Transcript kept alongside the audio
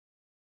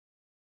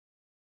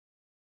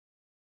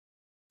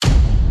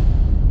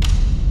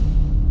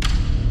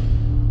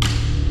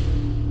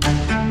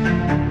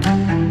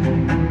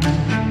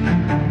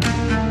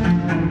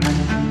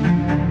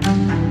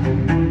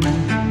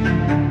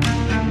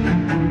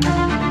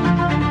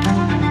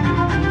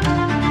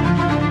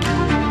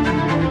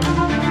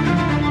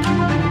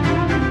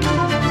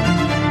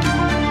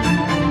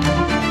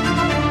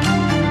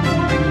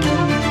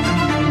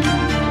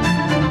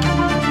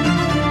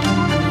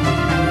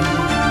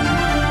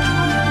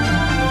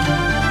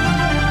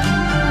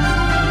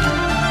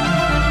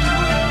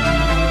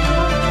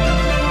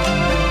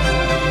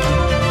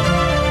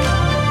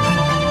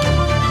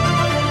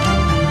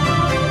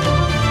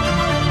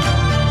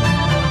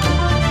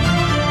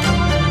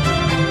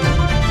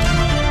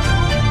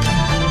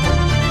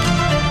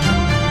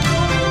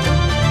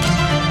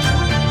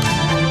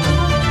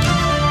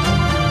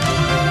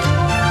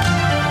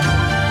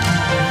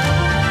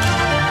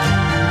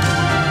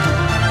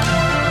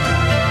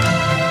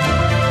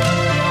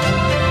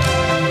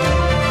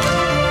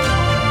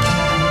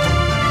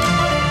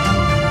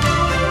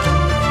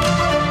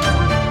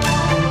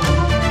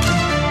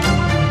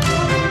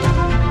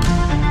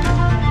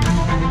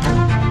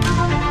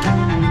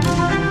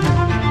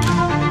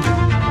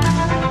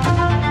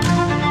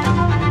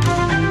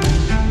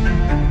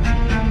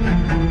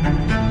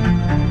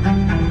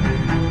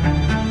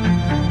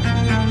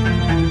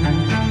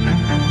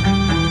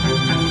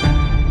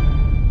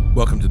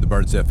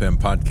Bards FM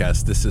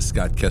podcast. This is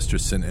Scott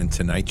Kesterson, and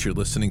tonight you're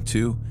listening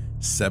to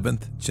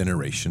Seventh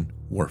Generation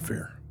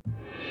Warfare.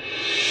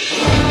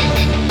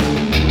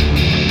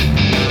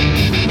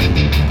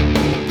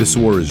 This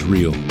war is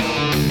real.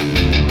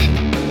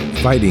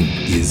 Fighting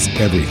is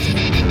everything.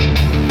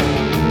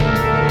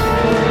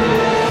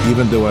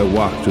 Even though I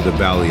walk through the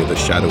valley of the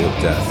shadow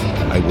of death,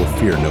 I will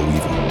fear no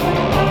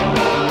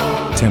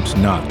evil. Tempt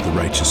not the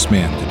righteous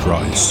man to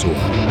draw his sword.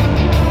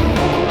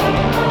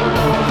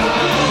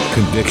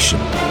 Conviction,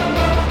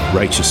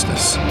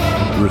 righteousness,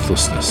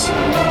 ruthlessness.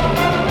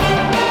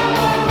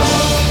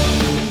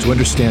 To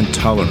understand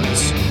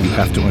tolerance, you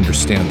have to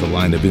understand the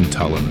line of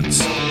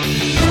intolerance.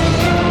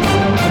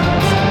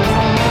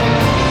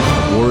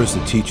 War is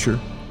the teacher,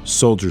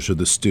 soldiers are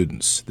the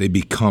students. They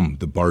become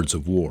the bards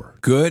of war.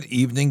 Good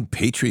evening,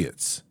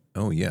 patriots.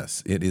 Oh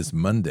yes, it is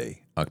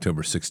Monday,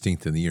 October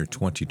 16th in the year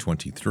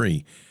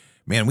 2023.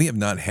 Man, we have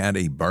not had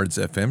a Bards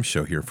FM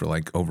show here for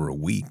like over a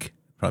week,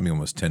 probably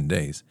almost 10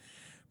 days.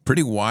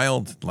 Pretty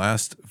wild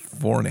last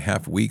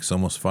 4.5 weeks,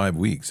 almost 5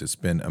 weeks. It's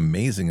been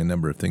amazing, a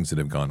number of things that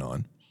have gone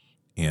on,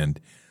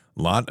 and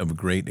a lot of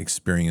great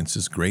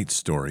experiences, great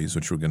stories,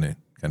 which we're going to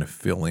kind of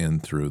fill in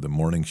through the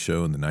morning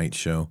show and the night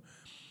show.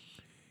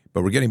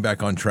 But we're getting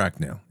back on track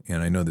now,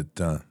 and I know that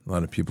a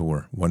lot of people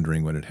were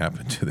wondering what had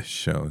happened to the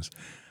shows.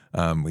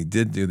 We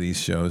did do these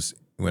shows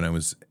when I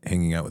was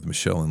hanging out with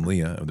Michelle and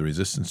Leah of the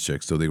Resistance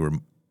Chicks, so they were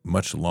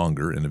much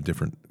longer and of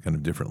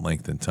different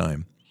length and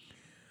time.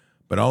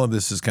 But all of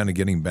this is kind of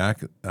getting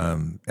back.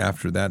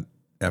 After that,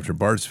 after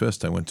Bards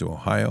Fest, I went to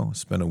Ohio,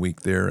 spent a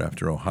week there.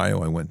 After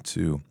Ohio, I went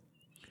to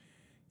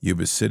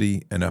Yuba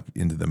City and up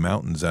into the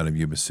mountains out of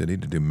Yuba City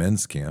to do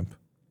men's camp.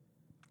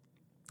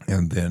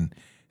 And then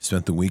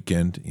spent the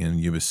weekend in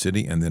Yuba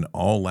City. And then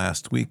all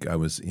last week, I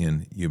was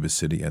in Yuba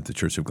City at the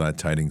Church of Glad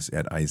Tidings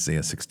at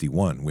Isaiah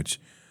 61, which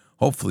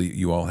hopefully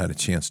you all had a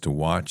chance to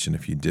watch. And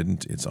if you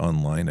didn't, it's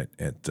online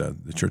at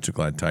the Church of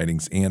Glad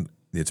Tidings. And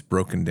it's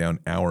broken down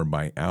hour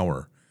by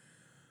hour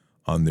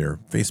on their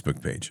Facebook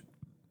page,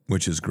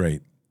 which is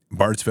great.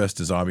 Bards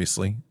Fest is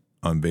obviously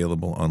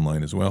available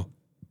online as well.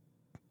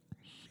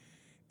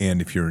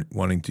 And if you're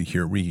wanting to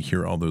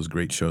rehear all those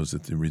great shows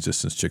that the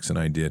Resistance Chicks and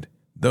I did,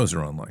 those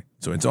are online.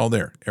 So it's all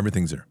there.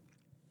 Everything's there.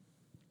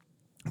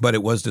 But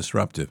it was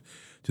disruptive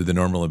to the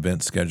normal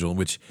event schedule,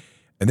 which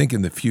I think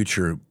in the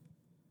future,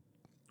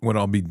 what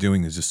I'll be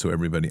doing is just so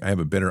everybody, I have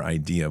a better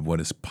idea of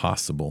what is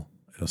possible,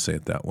 I'll say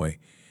it that way,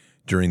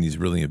 during these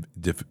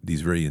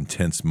these very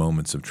intense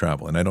moments of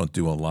travel. And I don't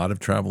do a lot of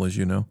travel, as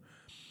you know,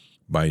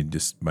 by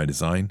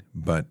design.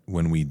 But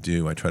when we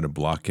do, I try to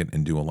block it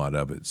and do a lot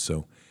of it.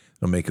 So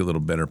it'll make a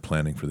little better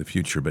planning for the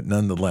future. But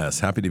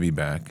nonetheless, happy to be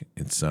back.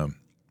 It's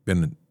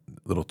been a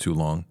little too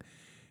long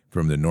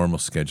from the normal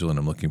schedule, and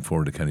I'm looking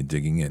forward to kind of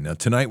digging in. Now,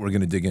 tonight we're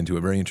going to dig into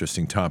a very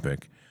interesting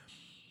topic.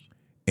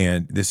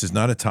 And this is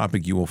not a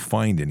topic you will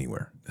find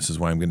anywhere. This is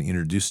why I'm going to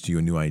introduce to you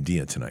a new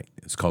idea tonight.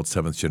 It's called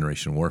Seventh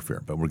Generation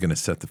Warfare, but we're going to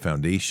set the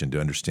foundation to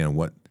understand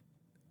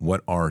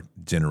what are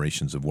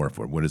generations of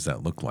warfare, what does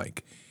that look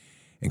like,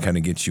 and kind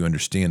of get you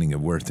understanding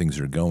of where things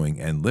are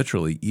going. And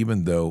literally,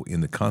 even though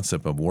in the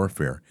concept of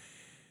warfare,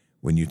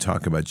 when you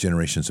talk about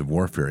generations of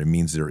warfare, it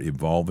means they're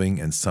evolving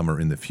and some are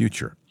in the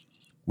future.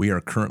 We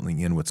are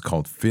currently in what's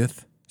called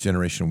fifth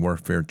generation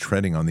warfare,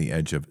 treading on the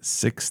edge of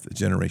sixth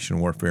generation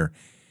warfare.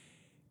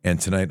 And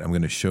tonight I'm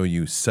going to show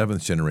you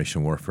seventh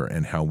generation warfare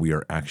and how we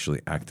are actually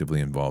actively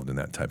involved in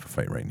that type of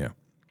fight right now.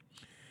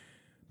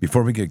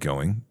 Before we get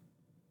going,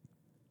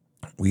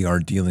 we are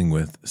dealing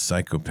with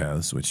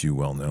psychopaths, which you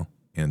well know,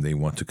 and they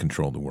want to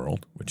control the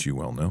world, which you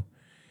well know.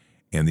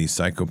 And these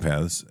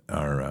psychopaths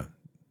are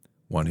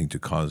wanting to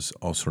cause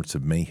all sorts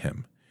of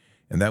mayhem.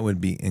 And that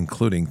would be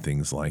including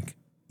things like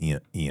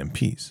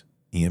EMPs.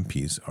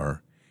 EMPs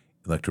are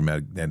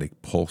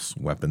electromagnetic pulse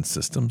weapon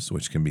systems,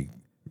 which can be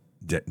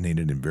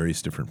detonated in various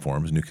different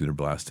forms, nuclear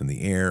blast in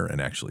the air, an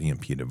actual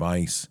EMP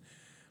device.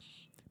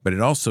 But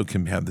it also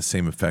can have the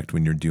same effect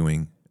when you're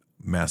doing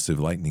massive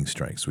lightning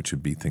strikes, which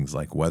would be things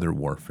like weather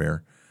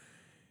warfare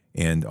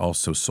and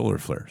also solar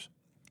flares.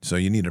 So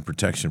you need a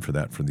protection for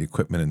that, for the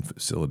equipment and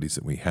facilities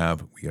that we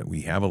have.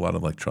 We have a lot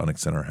of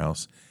electronics in our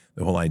house.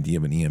 The whole idea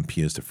of an EMP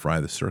is to fry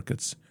the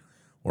circuits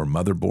or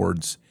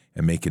motherboards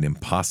and make it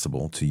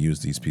impossible to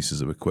use these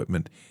pieces of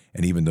equipment.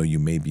 And even though you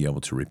may be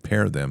able to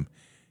repair them,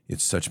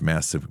 it's such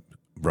massive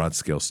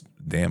broad-scale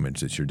damage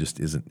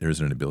that there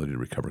isn't an ability to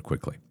recover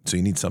quickly. So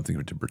you need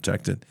something to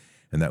protect it,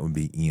 and that would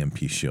be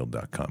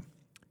EMPshield.com.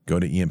 Go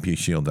to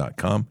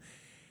EMPshield.com.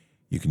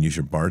 You can use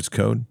your BARDS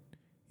code.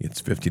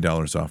 It's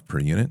 $50 off per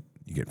unit.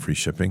 You get free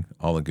shipping,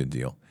 all a good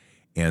deal.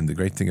 And the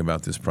great thing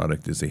about this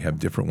product is they have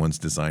different ones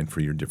designed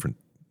for your different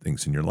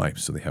things in your life.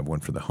 So they have one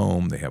for the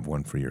home. They have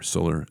one for your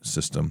solar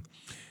system.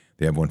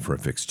 They have one for a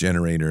fixed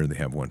generator. They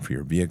have one for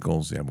your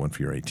vehicles. They have one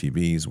for your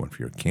ATVs, one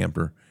for your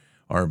camper,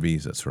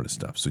 RVs, that sort of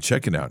stuff. So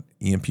check it out,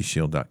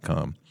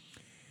 EMPshield.com.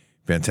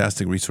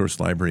 Fantastic resource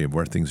library of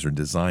where things are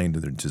designed,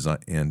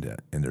 and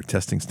their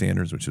testing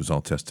standards, which was all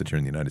tested here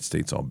in the United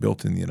States, all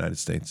built in the United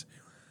States.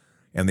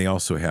 And they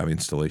also have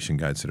installation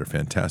guides that are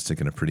fantastic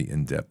and a pretty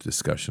in-depth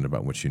discussion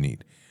about what you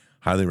need.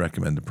 Highly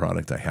recommend the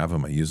product. I have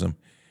them. I use them.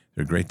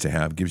 They're great to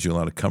have. Gives you a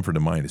lot of comfort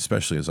of mind,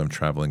 especially as I'm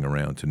traveling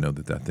around, to know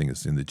that that thing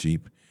is in the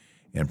Jeep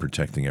and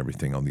protecting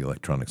everything on the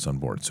electronics on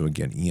board. So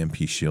again,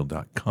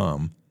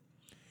 empshield.com.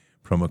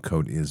 Promo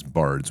code is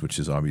BARDS, which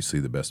is obviously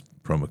the best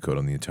promo code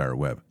on the entire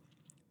web.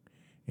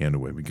 And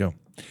away we go.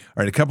 All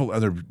right, a couple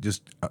other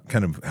just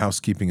kind of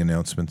housekeeping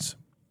announcements.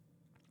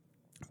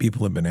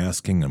 People have been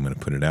asking. I'm going to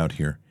put it out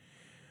here.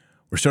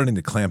 We're starting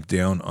to clamp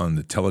down on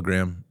the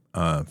Telegram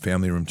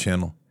family room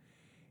channel.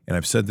 And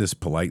I've said this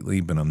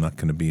politely, but I'm not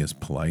going to be as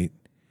polite.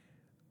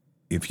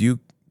 If you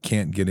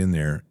can't get in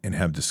there and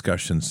have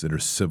discussions that are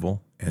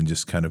civil and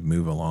just kind of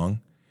move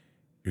along,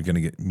 you're going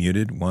to get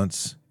muted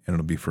once, and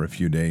it'll be for a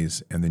few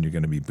days, and then you're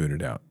going to be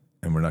booted out.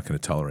 And we're not going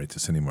to tolerate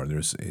this anymore.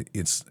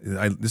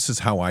 This is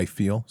how I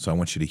feel, so I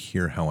want you to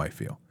hear how I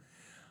feel.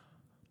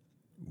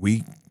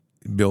 We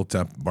built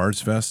up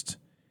Bards Fest,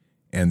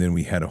 and then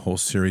we had a whole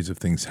series of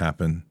things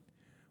happen.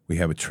 We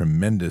have a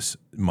tremendous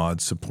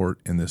mod support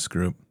in this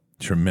group,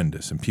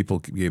 tremendous. And people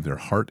gave their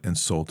heart and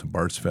soul to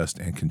Bards Fest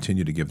and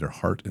continue to give their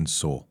heart and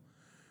soul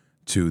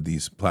to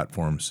these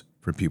platforms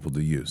for people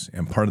to use.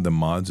 And part of the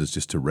mods is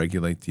just to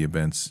regulate the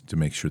events to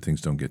make sure things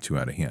don't get too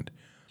out of hand.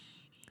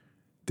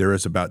 There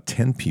is about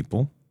 10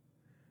 people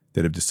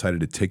that have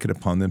decided to take it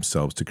upon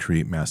themselves to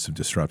create massive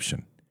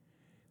disruption.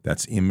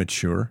 That's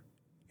immature,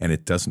 and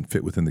it doesn't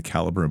fit within the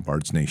caliber of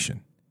Bards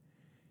Nation.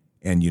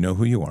 And you know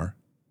who you are.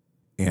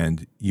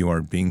 And you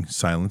are being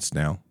silenced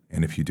now.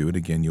 And if you do it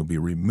again, you'll be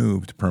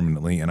removed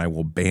permanently, and I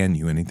will ban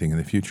you anything in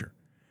the future.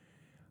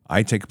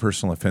 I take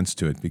personal offense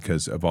to it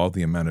because of all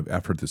the amount of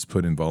effort that's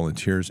put in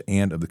volunteers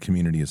and of the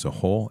community as a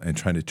whole, and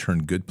trying to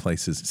turn good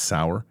places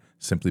sour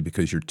simply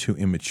because you're too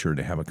immature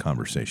to have a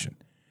conversation.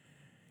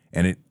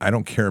 And I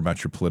don't care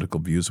about your political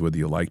views, whether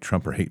you like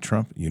Trump or hate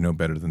Trump. You know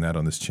better than that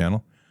on this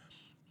channel.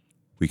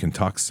 We can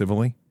talk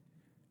civilly.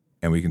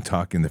 And we can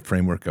talk in the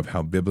framework of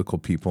how biblical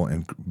people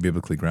and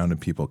biblically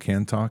grounded people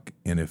can talk.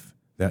 And if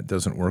that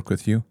doesn't work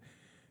with you,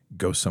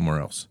 go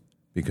somewhere else,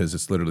 because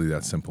it's literally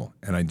that simple.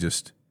 And I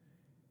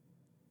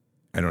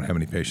don't have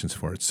any patience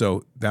for it.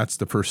 So that's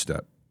the first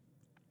step.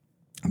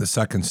 The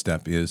second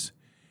step is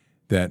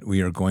that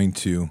we are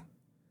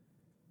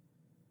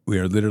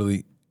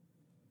literally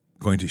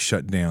going to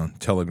shut down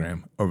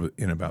Telegram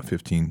in about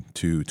 15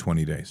 to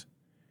 20 days.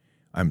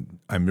 I'm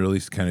really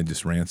kind of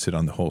just rancid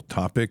on the whole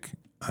topic.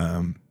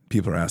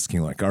 People are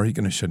asking, like, are you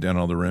going to shut down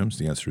all the rooms?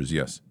 The answer is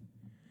yes.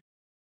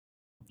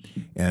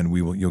 And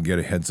you'll get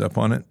a heads up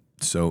on it.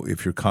 So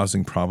if you're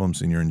causing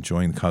problems and you're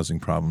enjoying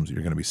causing problems,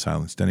 you're going to be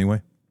silenced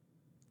anyway.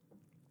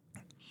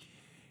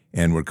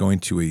 And we're going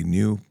to a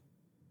new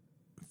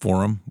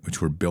forum,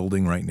 which we're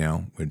building right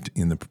now. We're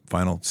in the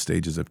final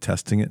stages of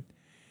testing it.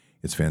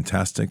 It's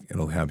fantastic.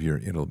 It'll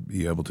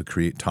be able to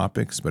create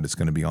topics, but it's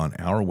going to be on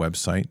our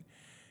website.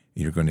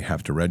 You're going to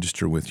have to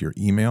register with your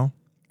email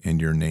and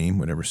your name,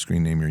 whatever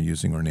screen name you're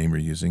using or name you're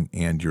using,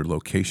 and your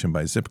location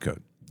by zip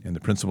code. And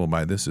the principle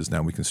by this is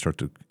now we can start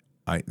to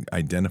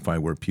identify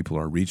where people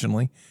are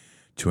regionally,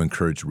 to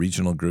encourage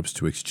regional groups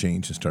to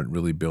exchange and start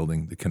really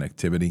building the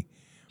connectivity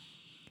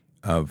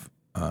of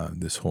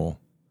this whole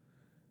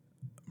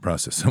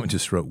process. Someone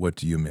just wrote, "What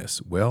do you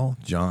miss?" Well,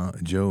 Joe,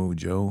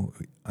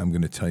 I'm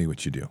going to tell you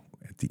what you do.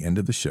 At the end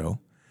of the show,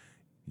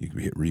 you can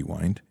hit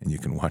rewind and you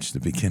can watch the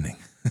beginning.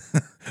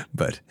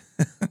 But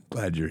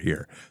glad you're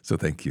here. So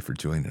thank you for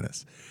joining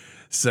us.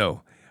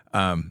 So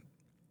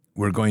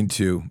we're going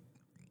to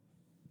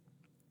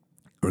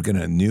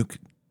nuke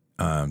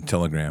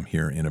Telegram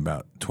here in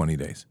about 20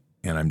 days.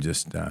 And I'm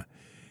just,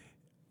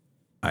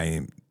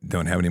 I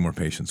don't have any more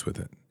patience with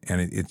it. And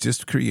it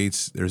just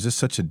creates, there's just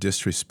such a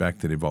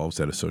disrespect that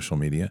evolves out of social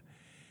media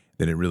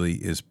that it really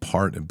is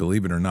part of,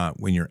 believe it or not,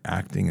 when you're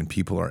acting and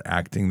people are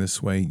acting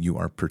this way, you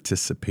are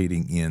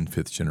participating in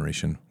fifth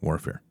generation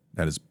warfare.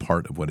 That is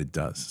part of what it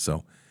does. So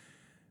I'm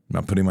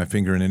not putting my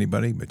finger in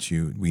anybody, but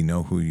we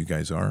know who you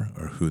guys are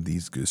or who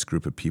this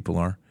group of people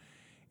are.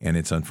 And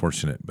it's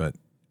unfortunate, but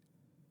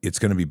it's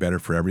going to be better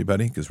for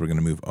everybody because we're going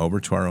to move over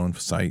to our own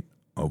site,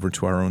 over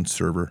to our own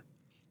server.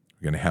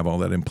 We're going to have all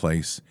that in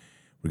place.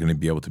 We're going to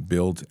be able to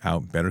build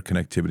out better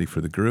connectivity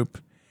for the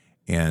group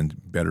and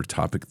better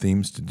topic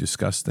themes to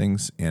discuss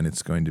things. And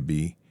it's going to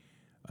be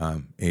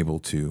able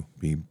to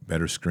be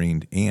better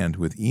screened and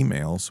with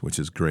emails, which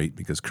is great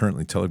because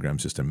currently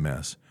Telegram's just a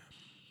mess.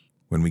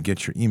 When we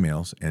get your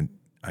emails, and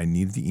I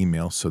need the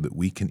email so that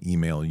we can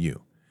email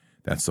you.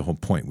 That's the whole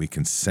point. We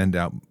can send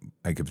out,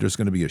 like if there's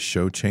going to be a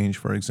show change,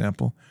 for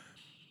example,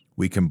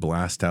 we can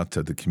blast out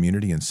to the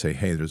community and say,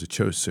 hey, there's a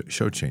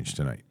show change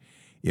tonight.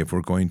 If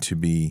we're going to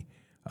be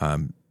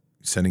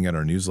sending out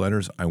our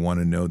newsletters, I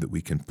want to know that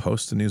we can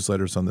post the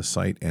newsletters on the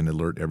site and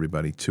alert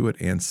everybody to it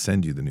and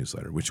send you the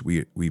newsletter, which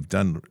we've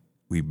done.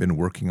 We've been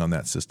working on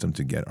that system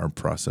to get our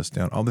process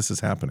down. All this is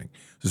happening.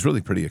 So it's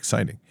really pretty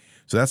exciting.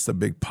 So that's the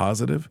big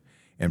positive.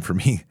 And for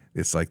me,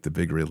 it's like the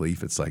big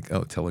relief. It's like,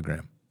 oh,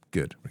 Telegram,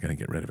 good. We're going to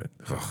get rid of it.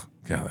 Oh,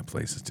 God, that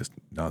place just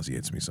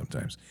nauseates me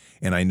sometimes.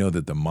 And I know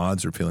that the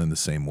mods are feeling the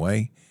same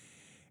way.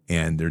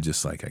 And they're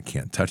just like, I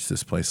can't touch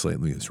this place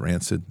lately. It's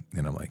rancid.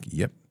 And I'm like,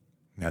 yep,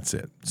 that's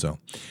it. So,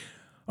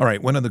 all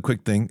right, one other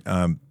quick thing.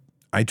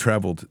 I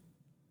traveled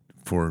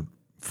for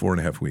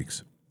 4.5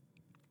 weeks.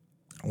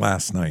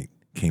 Last night,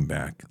 came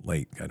back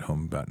late, got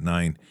home about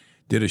 9,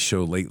 did a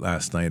show late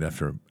last night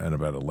at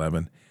about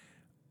 11.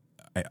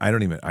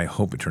 I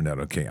hope it turned out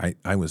okay.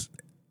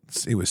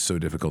 It was so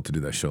difficult to do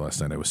that show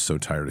last night. I was so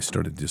tired. I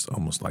started just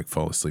almost like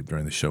fall asleep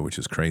during the show, which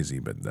is crazy,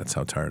 but that's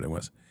how tired I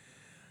was.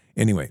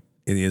 Anyway,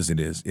 it is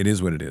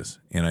what it is.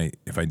 And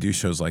if I do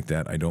shows like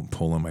that, I don't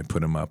pull them, I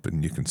put them up,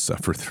 and you can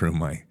suffer through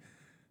my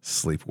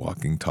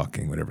sleepwalking,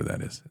 talking, whatever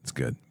that is. It's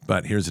good.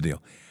 But here's the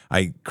deal.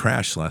 I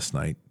crashed last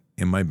night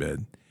in my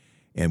bed,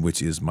 and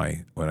which is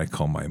what I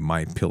call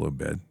my pillow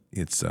bed.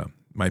 It's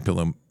My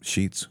Pillow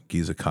sheets,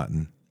 Giza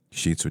cotton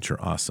sheets, which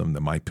are awesome.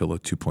 The My Pillow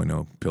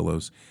 2.0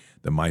 pillows,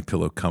 the My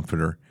Pillow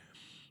comforter,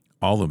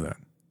 all of that.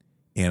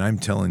 And I'm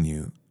telling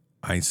you,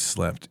 I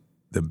slept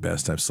the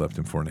best I've slept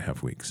in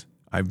 4.5 weeks.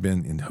 I've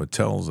been in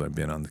hotels. I've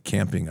been on the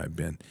camping. I've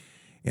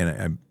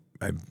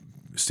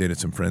stayed at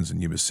some friends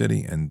in Yuba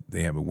City, and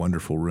they have a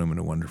wonderful room and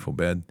a wonderful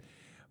bed.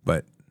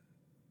 But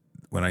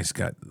when I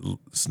got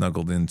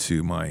snuggled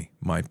into my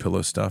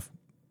Pillow stuff,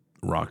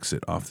 rocks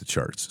it off the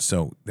charts.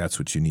 So that's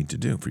what you need to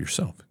do for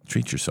yourself.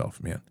 Treat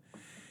yourself, man.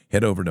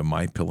 Head over to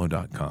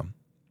mypillow.com,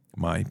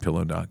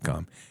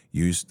 mypillow.com.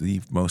 Use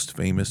the most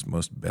famous,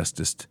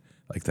 bestest,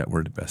 like that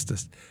word,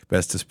 bestest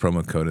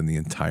promo code in the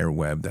entire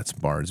web. That's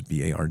BARDS,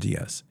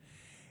 B-A-R-D-S.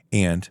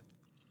 And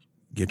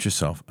get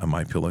yourself a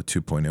My Pillow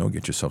 2.0.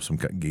 Get yourself some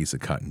Giza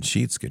cotton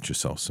sheets. Get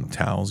yourself some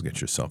towels. Get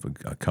yourself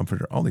a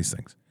comforter. All these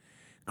things.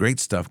 Great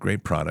stuff,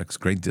 great products,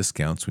 great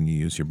discounts when you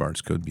use your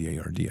BARDS code,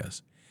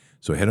 B-A-R-D-S.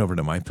 So head over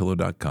to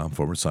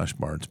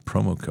mypillow.com/BARDS,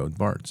 promo code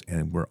BARDS,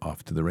 and we're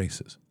off to the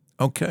races.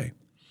 Okay.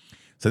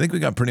 So I think we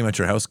got pretty much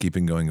our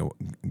housekeeping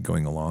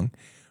going along.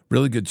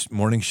 Really good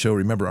morning show.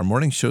 Remember, our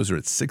morning shows are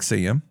at 6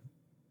 a.m.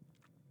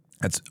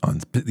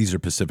 These are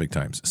Pacific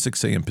times,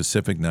 6 a.m.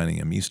 Pacific, 9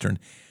 a.m. Eastern.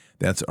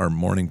 That's our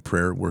morning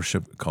prayer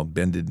worship called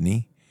Bended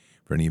Knee.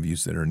 For any of you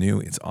that are new,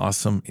 it's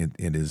awesome.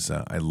 It is.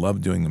 I love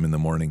doing them in the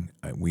morning.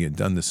 We had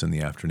done this in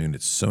the afternoon.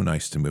 It's so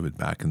nice to move it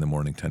back in the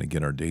morning, trying to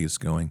get our days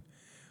going.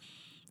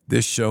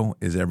 This show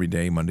is every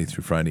day, Monday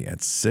through Friday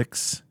at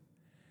 6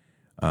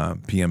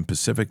 p.m.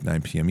 Pacific,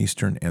 9 p.m.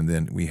 Eastern, and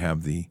then we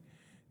have the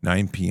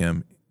 9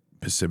 p.m.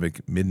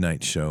 Pacific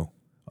midnight show,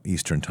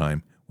 Eastern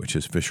time, which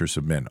is Fishers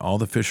of Men. All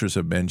the Fishers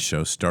of Men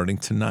shows starting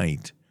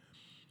tonight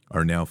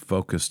are now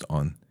focused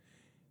on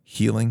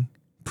healing,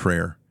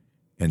 prayer,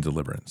 and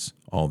deliverance,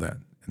 all that.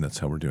 And that's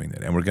how we're doing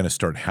that. And we're going to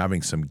start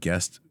having some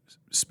guest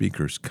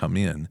speakers come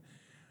in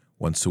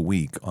once a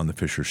week on the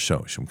Fisher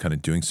Show. So I'm kind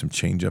of doing some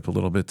change up a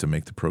little bit to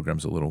make the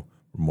programs a little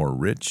more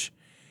rich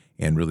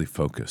and really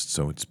focused.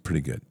 So it's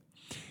pretty good.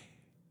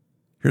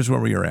 Here's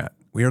where we are at.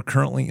 We are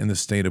currently in the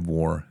state of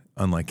war,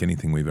 unlike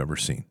anything we've ever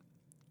seen.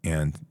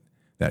 And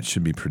that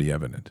should be pretty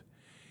evident.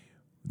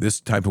 This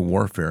type of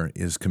warfare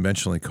is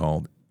conventionally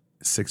called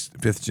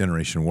fifth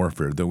generation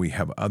warfare, though we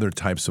have other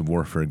types of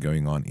warfare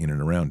going on in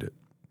and around it.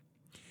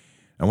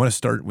 I want to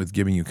start with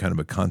giving you kind of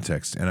a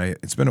context, and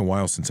it's been a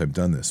while since I've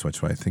done this,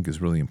 which I think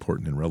is really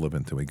important and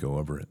relevant that we go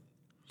over it.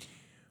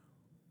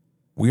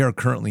 We are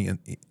currently,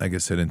 like I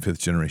said, in fifth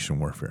generation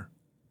warfare.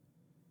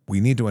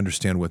 We need to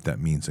understand what that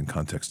means in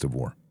context of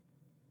war.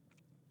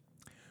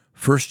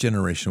 First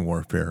generation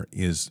warfare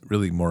is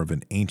really more of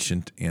an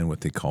ancient and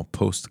what they call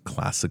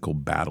post-classical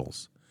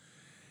battles.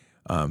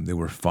 They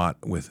were fought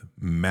with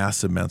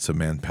massive amounts of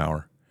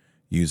manpower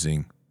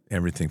using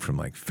everything from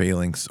like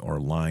phalanx or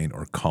line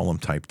or column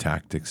type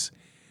tactics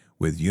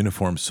with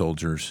uniformed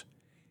soldiers,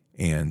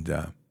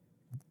 and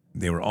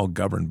they were all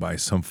governed by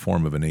some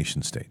form of a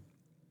nation state.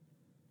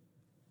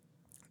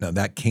 Now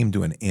that came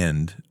to an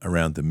end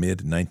around the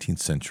mid-19th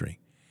century,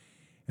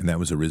 and that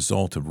was a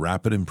result of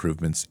rapid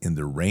improvements in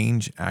the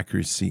range,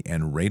 accuracy,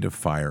 and rate of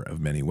fire of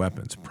many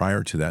weapons.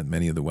 Prior to that,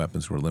 many of the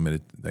weapons were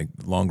limited. Like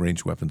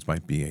long-range weapons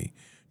might be a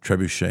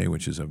trebuchet,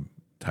 which is a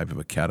type of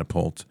a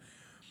catapult.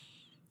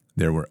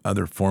 There were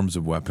other forms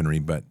of weaponry,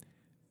 but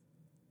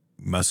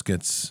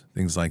muskets,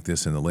 things like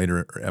this, in the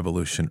later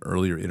evolution,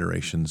 earlier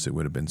iterations, it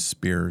would have been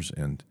spears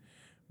and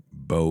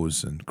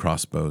bows and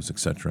crossbows,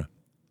 etc.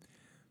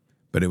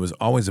 But it was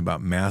always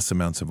about mass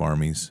amounts of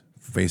armies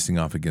facing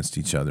off against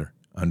each other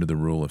under the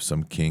rule of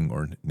some king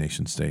or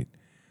nation state,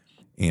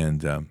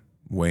 and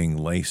weighing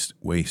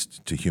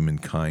waste to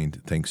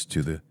humankind thanks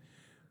to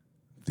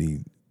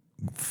the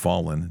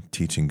fallen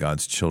teaching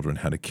God's children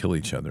how to kill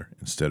each other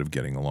instead of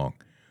getting along.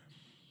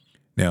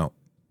 Now,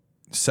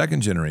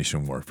 second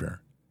generation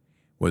warfare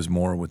was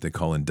more what they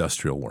call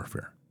industrial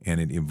warfare, and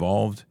it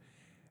evolved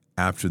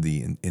after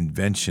the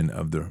invention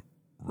of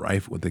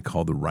what they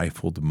call the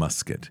rifled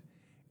musket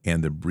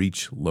and the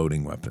breech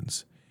loading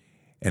weapons.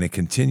 And it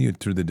continued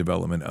through the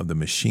development of the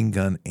machine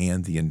gun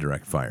and the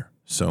indirect fire.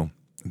 So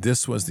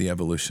this was the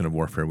evolution of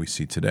warfare we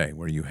see today,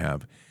 where you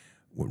have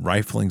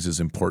riflings is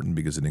important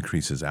because it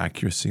increases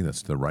accuracy.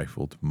 That's the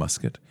rifled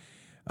musket.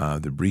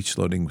 The breech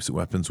loading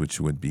weapons,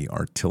 which would be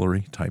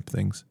artillery type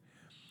things.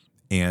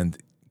 And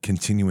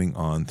continuing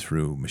on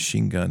through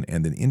machine gun.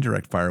 And then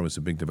indirect fire was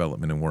a big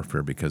development in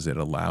warfare because it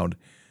allowed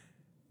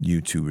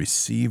you to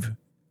receive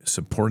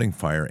supporting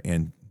fire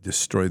and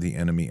destroy the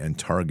enemy and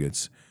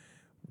targets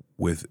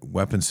with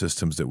weapon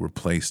systems that were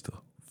placed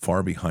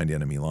far behind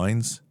enemy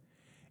lines.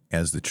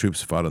 As the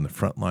troops fought on the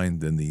front line,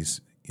 then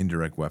these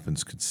indirect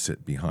weapons could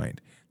sit behind.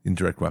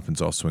 Indirect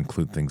weapons also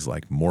include things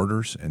like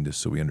mortars, and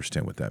just so we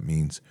understand what that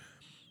means,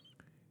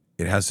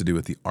 it has to do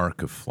with the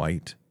arc of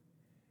flight.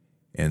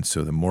 And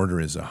so the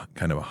mortar is a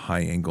kind of a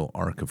high-angle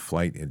arc of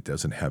flight. It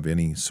doesn't have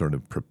any sort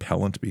of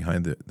propellant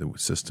behind the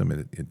system.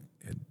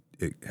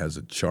 It has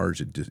a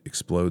charge, it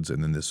explodes,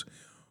 and then this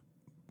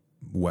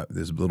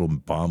little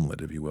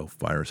bomblet, if you will,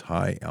 fires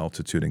high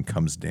altitude and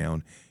comes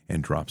down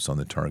and drops on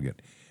the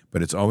target.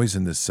 But it's always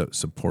in the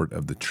support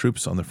of the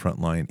troops on the front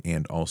line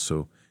and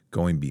also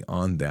going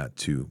beyond that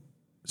to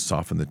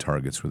soften the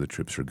targets where the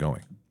troops are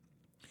going.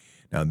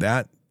 Now,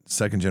 that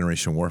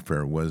second-generation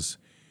warfare was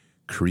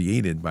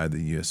created by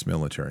the U.S.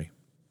 military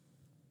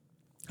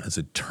as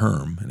a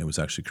term, and it was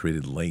actually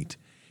created late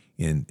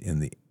in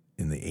the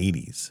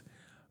 80s.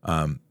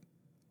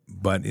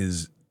 But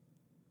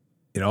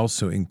it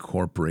also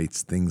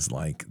incorporates things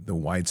like the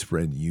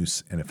widespread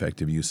use and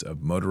effective use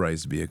of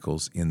motorized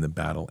vehicles in the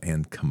battle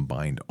and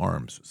combined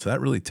arms. So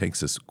that really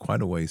takes us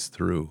quite a ways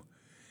through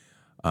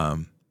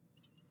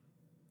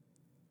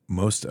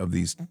most of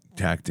these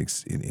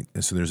tactics.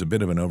 So there's a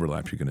bit of an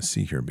overlap you're going to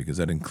see here because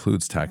that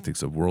includes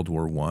tactics of World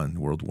War I,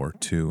 World War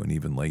II, and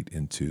even late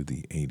into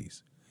the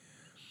 80s.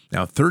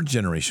 Now,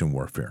 third-generation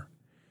warfare.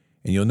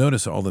 And you'll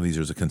notice all of these,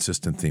 there's a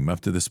consistent theme. Up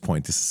to this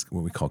point, this is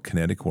what we call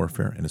kinetic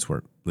warfare, and it's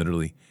where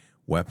literally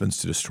weapons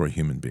to destroy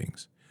human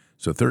beings.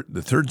 So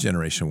the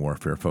third-generation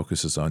warfare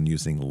focuses on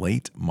using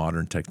late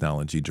modern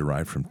technology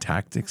derived from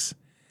tactics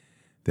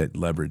that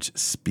leverage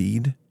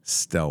speed,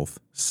 stealth,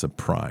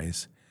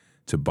 surprise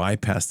to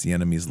bypass the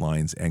enemy's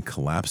lines and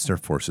collapse their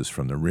forces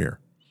from the rear.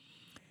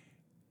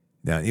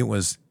 Now,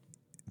 this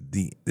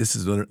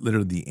is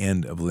literally the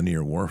end of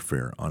linear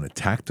warfare on a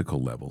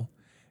tactical level,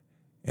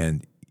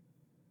 and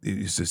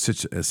it's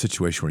a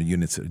situation where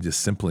units just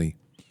simply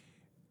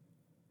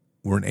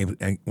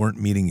weren't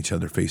meeting each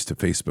other face to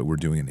face, but were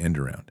doing an end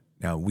around.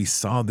 Now, we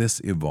saw this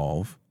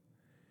evolve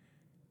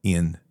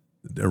in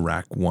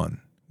Iraq I,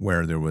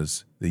 where there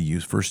was the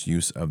first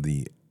use of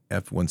the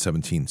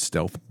F-117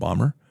 stealth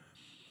bomber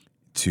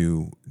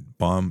to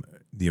bomb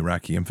the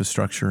Iraqi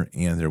infrastructure,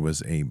 and there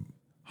was a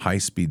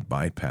high-speed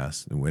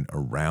bypass that went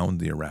around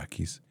the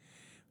Iraqis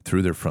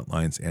through their front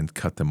lines and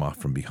cut them off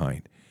from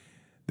behind.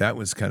 That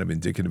was kind of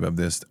indicative of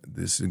this.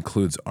 This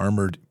includes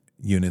armored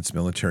units,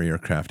 military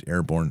aircraft,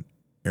 airborne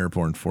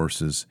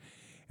forces,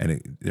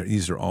 and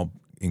these are all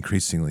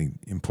increasingly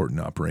important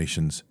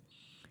operations.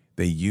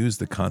 They use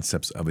the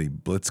concepts of a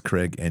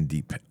blitzkrieg and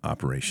deep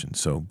operation.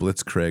 So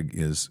blitzkrieg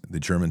is the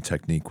German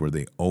technique where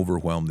they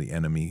overwhelm the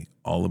enemy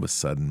all of a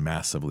sudden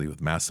massively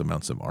with massive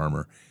amounts of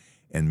armor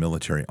and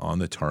military on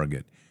the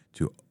target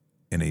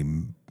in a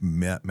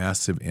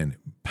massive and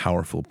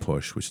powerful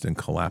push, which then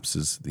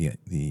collapses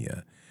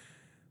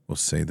we'll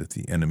say that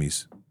the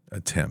enemy's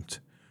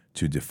attempt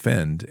to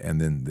defend, and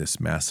then this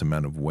mass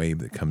amount of wave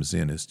that comes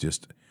in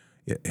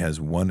it has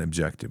one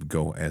objective: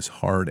 go as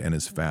hard and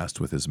as fast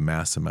with as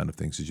mass amount of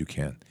things as you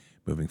can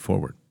moving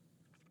forward.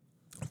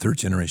 Third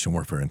generation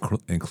warfare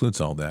includes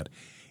all that,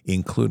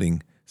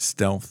 including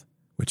stealth,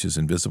 which is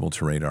invisible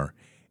to radar,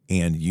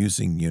 and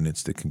using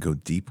units that can go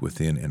deep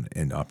within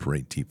and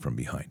operate deep from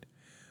behind.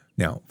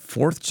 Now,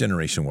 fourth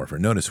generation warfare.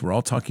 Notice we're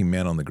all talking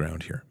man on the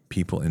ground here,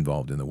 people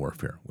involved in the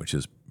warfare, which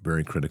is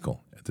very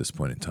critical at this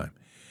point in time.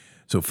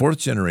 So fourth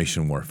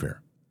generation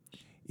warfare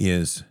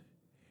was,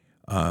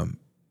 and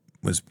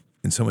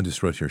someone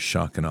just wrote here,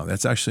 shock and awe.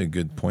 That's actually a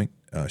good point.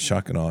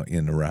 Shock and awe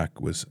in Iraq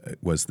was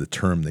the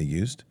term they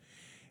used,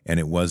 and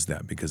it was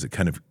that because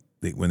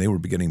when they were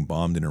getting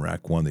bombed in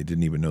Iraq I, they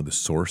didn't even know the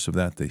source of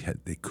that.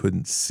 They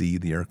couldn't see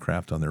the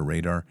aircraft on their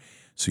radar,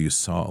 so you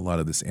saw a lot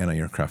of this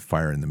anti-aircraft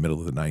fire in the middle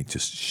of the night,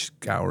 just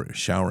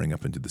showering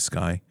up into the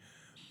sky.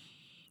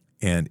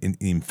 And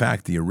in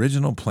fact, the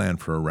original plan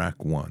for Iraq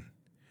I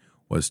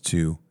was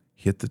to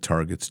hit the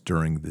targets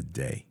during the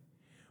day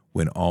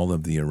when all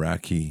of the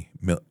Iraqi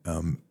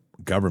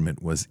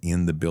government was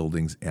in the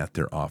buildings at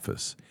their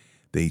office.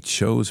 They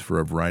chose for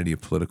a variety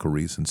of political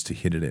reasons to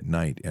hit it at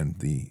night.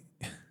 And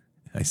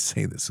I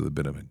say this with a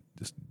bit of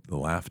just the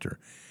laughter,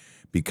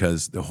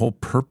 because the whole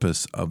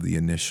purpose of the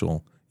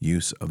initial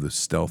use of the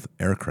stealth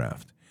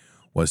aircraft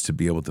was to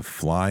be able to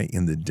fly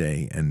in the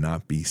day and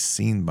not be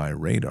seen by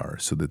radar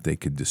so that they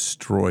could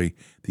destroy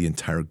the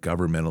entire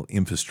governmental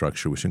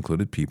infrastructure, which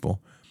included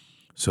people,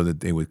 so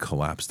that they would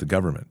collapse the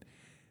government.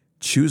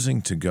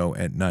 Choosing to go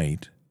at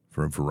night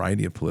for a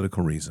variety of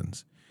political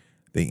reasons,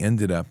 they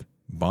ended up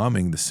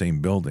bombing the same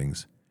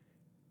buildings,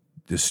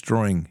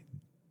 destroying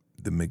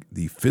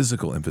the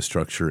physical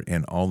infrastructure,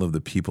 and all of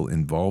the people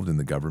involved in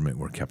the government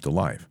were kept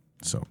alive.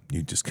 So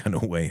you just kind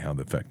of weigh how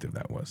effective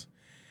that was.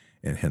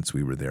 And hence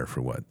we were there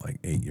for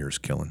 8 years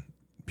killing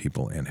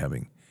people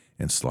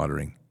and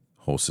slaughtering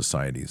whole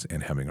societies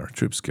and having our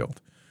troops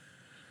killed.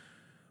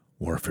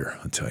 warfare,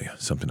 I'll tell you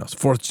something else.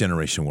 Fourth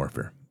generation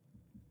warfare.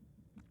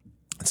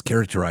 It's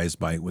characterized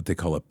by what they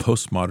call a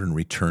postmodern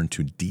return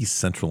to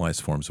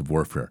decentralized forms of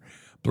warfare,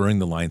 blurring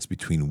the lines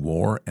between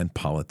war and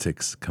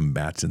politics,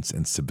 combatants,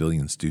 and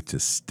civilians due to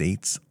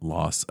states'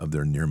 loss of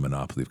their near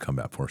monopoly of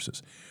combat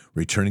forces,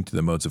 returning to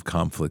the modes of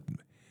conflict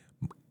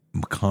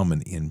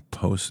common in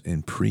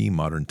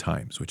pre-modern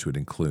times, which would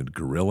include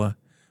guerrilla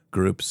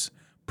groups,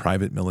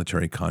 private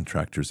military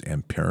contractors,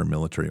 and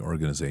paramilitary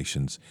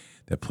organizations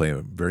that play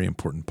a very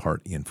important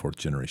part in fourth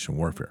generation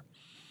warfare.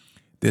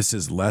 This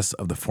is less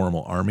of the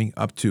formal army.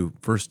 Up to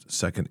first,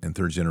 second, and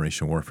third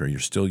generation warfare, you're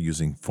still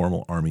using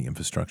formal army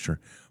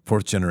infrastructure.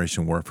 Fourth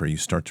generation warfare, you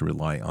start to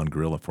rely on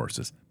guerrilla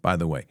forces. By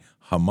the way,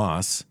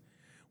 Hamas,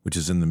 which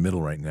is in the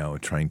middle right now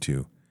of trying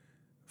to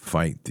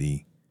fight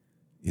the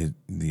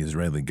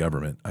Israeli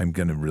government. I'm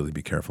going to really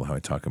be careful how I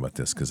talk about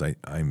this because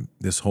I'm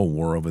this whole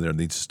war over there,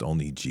 they just all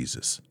need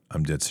Jesus.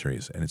 I'm dead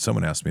serious. And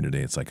someone asked me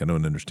today, it's like, I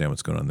don't understand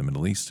what's going on in the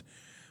Middle East.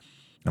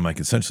 I'm like,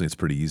 essentially, it's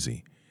pretty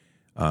easy.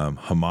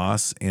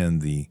 Hamas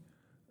and the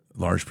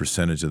large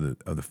percentage of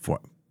the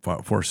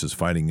forces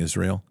fighting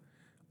Israel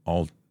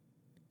all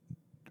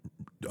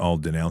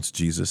denounce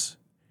Jesus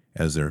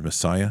as their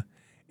Messiah,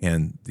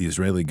 and the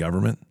Israeli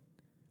government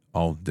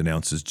all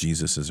denounces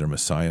Jesus as their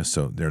Messiah.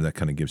 So there, that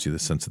kind of gives you the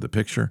sense of the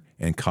picture.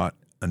 And caught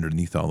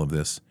underneath all of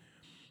this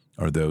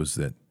are those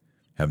that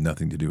have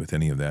nothing to do with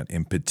any of that.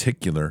 In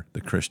particular, the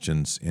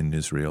Christians in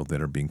Israel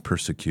that are being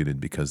persecuted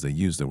because they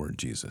use the word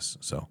Jesus.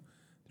 So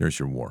there's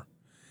your war.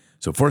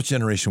 So fourth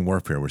generation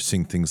warfare, we're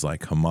seeing things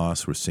like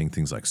Hamas, we're seeing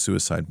things like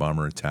suicide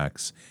bomber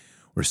attacks.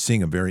 We're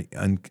seeing a very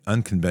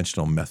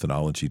unconventional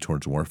methodology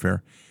towards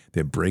warfare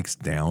that breaks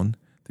down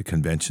the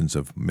conventions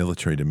of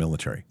military to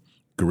military.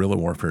 Guerrilla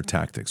warfare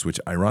tactics, which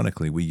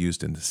ironically we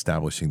used in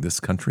establishing this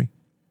country,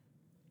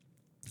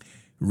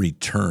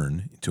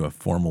 return to a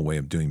formal way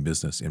of doing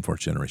business in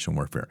fourth generation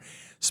warfare.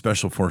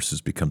 Special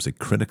forces becomes a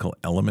critical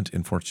element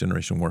in fourth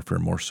generation warfare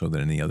more so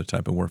than any other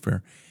type of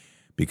warfare,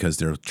 because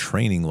they're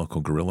training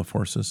local guerrilla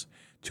forces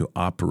to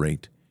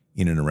operate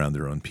in and around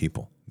their own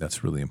people.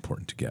 That's really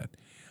important to get.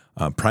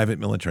 Private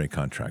military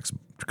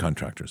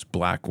contractors,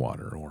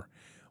 Blackwater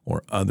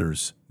or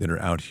others that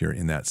are out here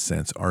in that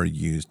sense are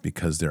used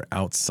because they're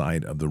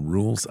outside of the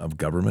rules of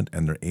government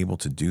and they're able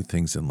to do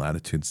things in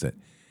latitudes that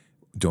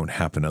don't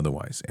happen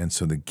otherwise. And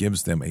so that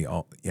gives them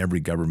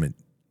every government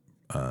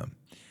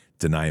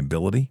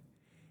deniability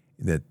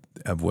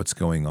of what's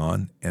going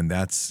on, and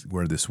that's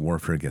where this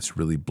warfare gets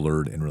really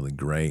blurred and really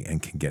gray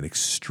and can get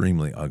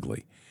extremely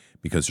ugly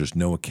because there's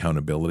no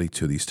accountability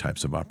to these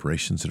types of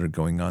operations that are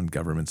going on.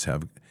 Governments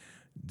have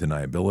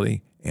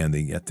deniability, and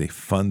yet they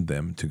fund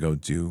them to go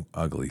do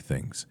ugly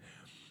things.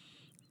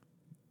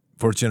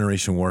 Fourth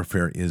generation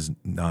warfare is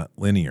not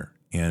linear,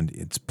 and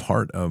it's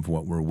part of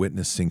what we're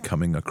witnessing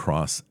coming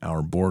across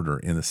our border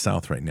in the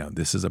South right now.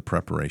 This is a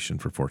preparation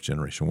for fourth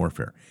generation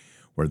warfare,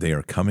 where they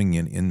are coming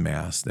in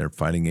mass. They're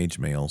fighting age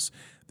males.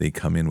 They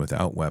come in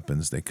without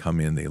weapons. They come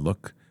in, they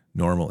look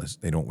normal.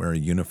 They don't wear a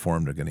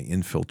uniform. They're going to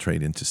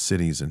infiltrate into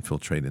cities,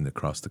 infiltrate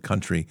across the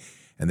country.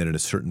 And then at a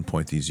certain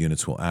point, these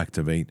units will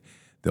activate.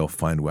 They'll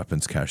find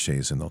weapons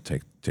caches and they'll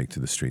take to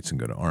the streets and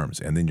go to arms.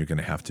 And then you're going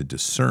to have to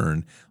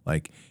discern,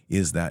 like,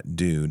 is that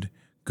dude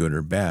good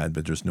or bad?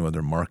 But there's no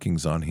other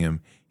markings on him.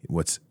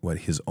 What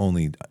his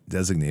only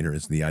designator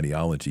is the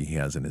ideology he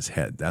has in his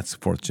head. That's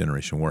fourth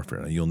generation warfare.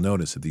 Now, you'll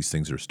notice that these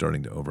things are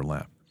starting to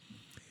overlap.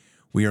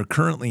 We are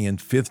currently in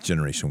fifth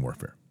generation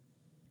warfare.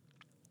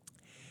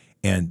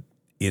 And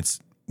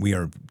we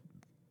are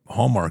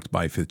hallmarked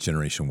by fifth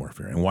generation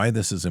warfare. And why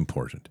this is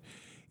important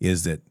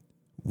is that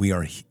we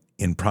are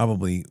in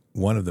probably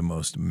one of the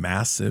most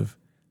massive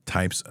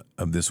types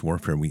of this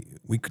warfare. We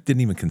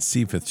didn't even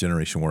conceive fifth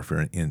generation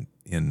warfare in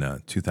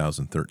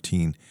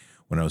 2013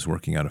 when I was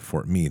working out of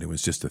Fort Meade. It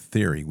was just a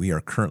theory. We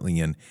are currently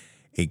in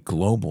a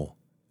global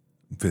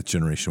fifth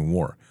generation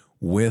war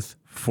with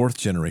fourth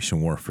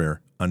generation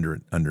warfare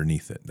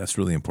underneath it. That's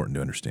really important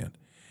to understand.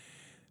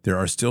 There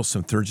are still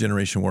some third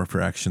generation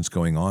warfare actions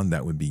going on.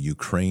 That would be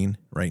Ukraine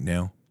right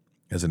now,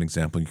 as an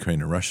example,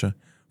 Ukraine and Russia.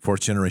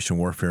 Fourth generation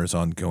warfare is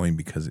ongoing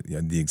because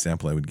the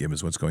example I would give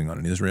is what's going on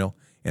in Israel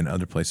and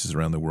other places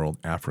around the world,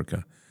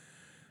 Africa,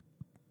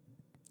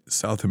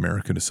 South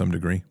America to some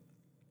degree,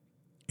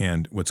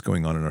 and what's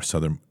going on in our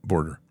southern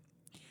border.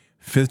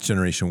 Fifth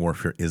generation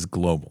warfare is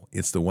global.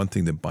 It's the one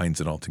thing that binds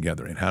it all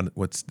together. And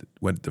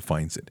what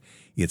defines it?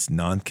 It's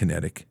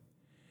non-kinetic.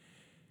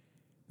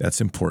 That's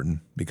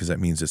important because that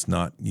means it's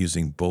not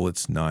using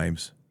bullets,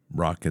 knives,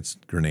 rockets,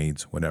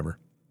 grenades, whatever.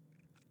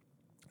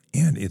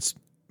 And it's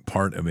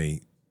part of a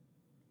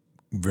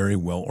very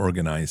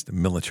well-organized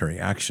military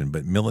action,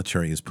 but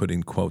military is put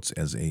in quotes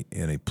in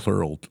a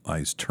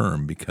pluralized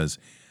term because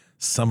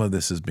some of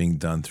this is being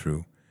done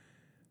through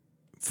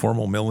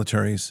formal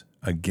militaries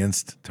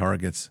against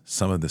targets.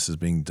 Some of this is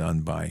being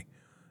done by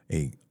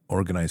a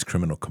organized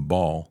criminal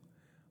cabal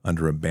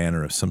under a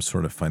banner of some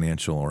sort of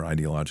financial or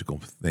ideological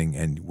thing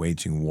and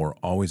waging war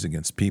always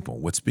against people.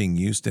 What's being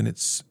used in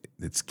it's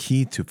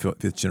key to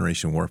fifth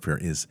generation warfare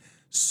is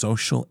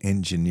social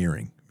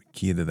engineering.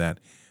 key to that,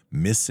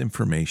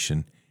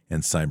 misinformation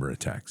and cyber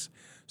attacks.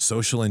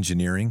 Social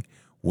engineering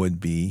would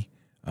be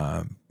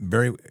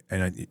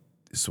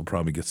this will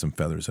probably get some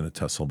feathers in a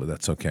tussle, but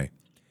that's okay.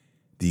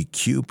 The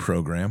Q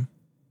program,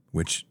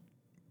 which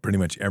pretty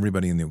much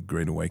everybody in the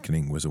Great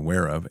Awakening was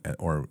aware of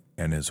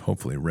and has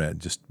hopefully read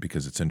just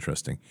because it's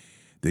interesting.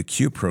 The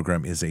Q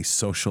program is a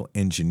social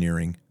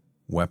engineering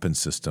weapon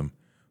system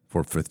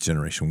for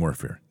fifth-generation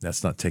warfare.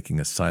 That's not taking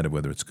a side of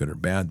whether it's good or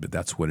bad, but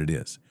that's what it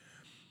is.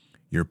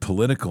 Your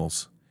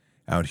politicals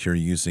out here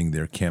using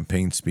their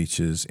campaign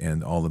speeches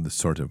and all of the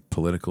sort of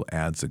political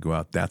ads that go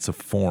out, that's a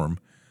form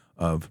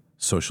of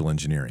social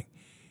engineering.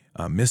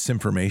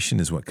 Misinformation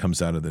is what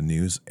comes out of the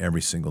news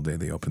every single day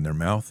they open their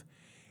mouth,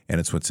 and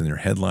it's what's in their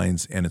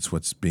headlines, and it's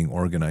what's being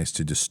organized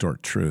to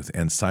distort truth,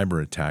 and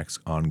cyber attacks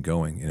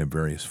ongoing in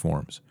various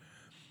forms.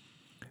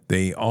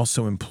 They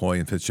also employ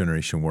in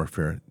fifth-generation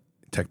warfare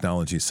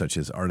technologies such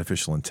as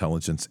artificial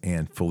intelligence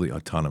and fully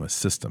autonomous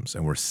systems,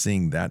 and we're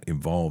seeing that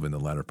evolve in the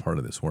latter part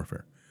of this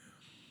warfare.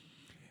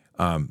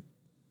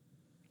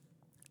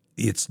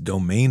 Its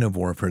domain of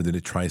warfare that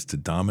it tries to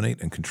dominate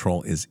and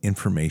control is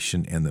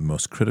information, and the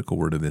most critical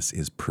word of this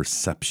is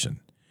perception.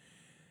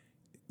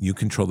 You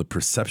control the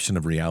perception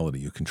of reality,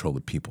 you control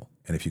the people.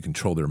 And if you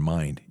control their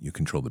mind, you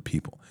control the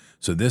people.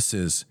 So this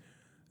is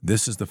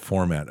the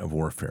format of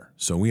warfare.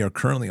 So we are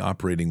currently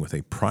operating with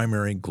a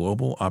primary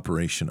global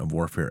operation of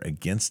warfare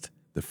against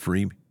the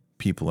free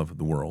people of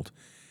the world,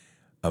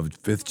 of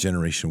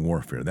fifth-generation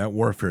warfare. That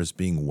warfare is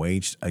being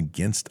waged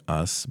against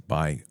us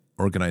by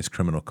organized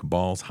criminal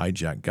cabals,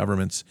 hijacked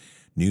governments,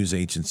 news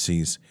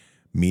agencies,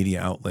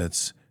 media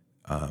outlets,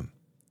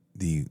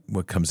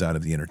 what comes out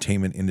of the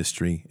entertainment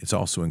industry. It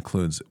also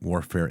includes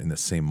warfare in the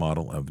same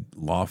model of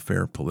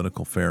lawfare,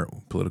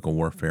 political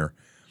warfare,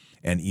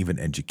 and even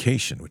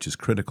education, which is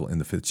critical in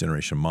the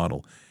fifth-generation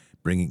model,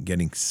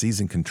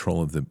 seizing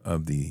control of the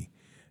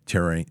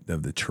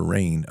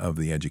terrain of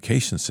the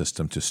education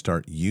system to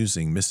start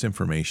using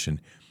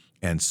misinformation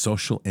and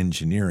social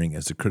engineering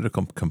as the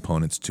critical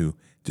components to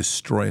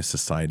destroy a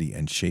society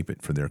and shape it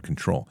for their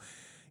control.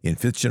 In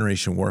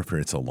fifth-generation warfare,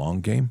 it's a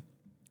long game,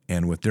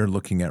 and what they're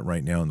looking at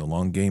right now in the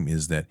long game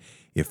is that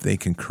if they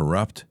can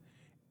corrupt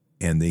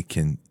and they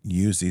can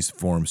use these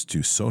forms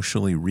to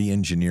socially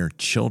re-engineer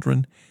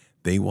children,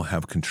 they will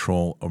have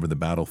control over the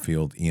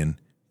battlefield in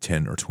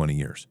 10 or 20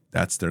 years.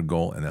 That's their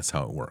goal, and that's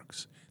how it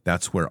works.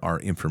 That's where our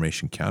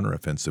information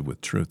counteroffensive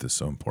with truth is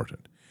so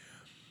important.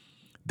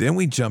 Then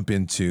we jump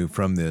into,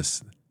 from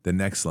this, the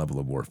next level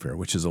of warfare,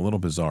 which is a little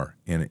bizarre.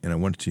 And I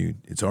want to,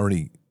 it's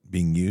already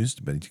being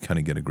used, but you kind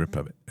of get a grip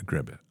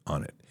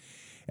on it.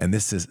 And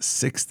this is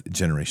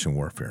sixth-generation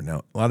warfare.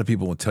 Now, a lot of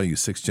people will tell you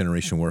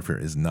sixth-generation warfare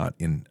is not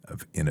in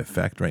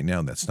effect right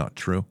now. That's not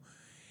true.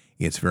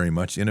 It's very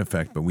much in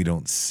effect, but we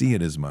don't see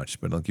it as much.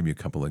 But I'll give you a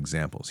couple of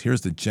examples.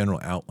 Here's the general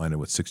outline of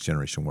what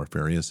sixth-generation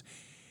warfare is.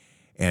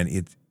 And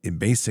it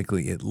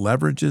basically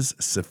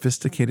leverages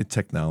sophisticated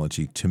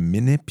technology to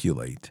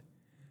manipulate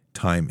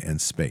time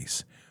and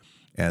space.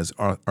 As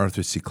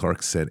Arthur C.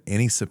 Clarke said,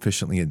 any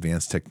sufficiently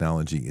advanced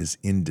technology is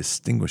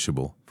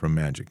indistinguishable from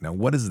magic. Now,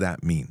 what does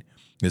that mean?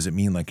 Does it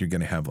mean like you're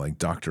going to have like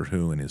Doctor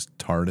Who and his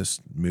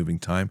TARDIS moving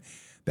time?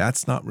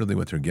 That's not really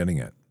what they're getting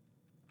at.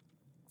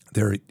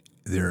 They're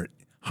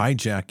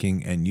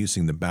hijacking and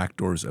using the back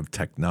doors of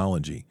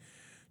technology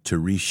to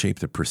reshape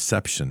the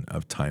perception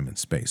of time and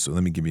space. So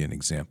let me give you an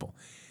example.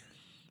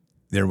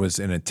 There was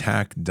an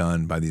attack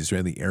done by the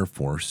Israeli Air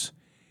Force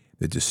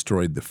that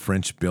destroyed the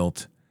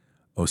French-built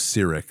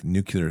Osirak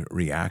nuclear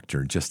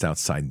reactor just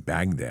outside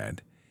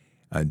Baghdad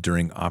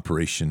during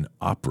Operation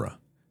Opera.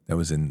 That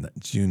was on the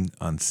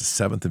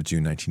 7th of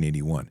June,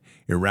 1981.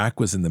 Iraq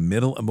was in the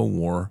middle of a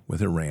war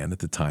with Iran at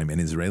the time,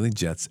 and Israeli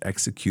jets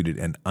executed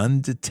an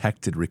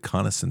undetected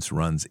reconnaissance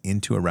runs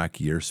into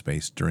Iraqi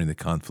airspace during the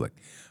conflict,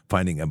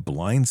 finding a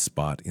blind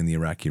spot in the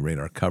Iraqi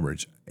radar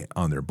coverage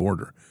on their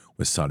border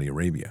with Saudi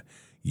Arabia.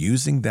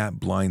 Using that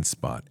blind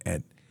spot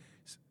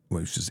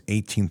which is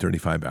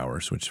 1835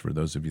 hours, which for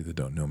those of you that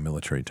don't know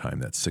military time,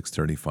 that's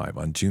 6:35.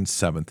 On June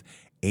 7th,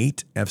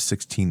 8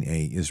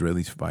 F-16A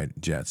Israeli fighter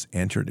jets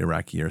entered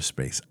Iraqi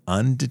airspace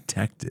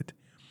undetected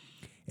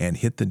and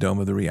hit the dome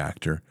of the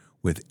reactor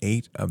with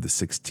 8 of the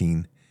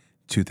 16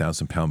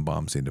 2,000-pound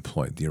bombs they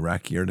deployed. The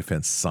Iraqi air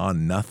defense saw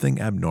nothing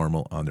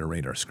abnormal on their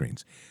radar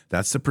screens.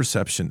 That's the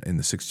perception in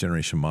the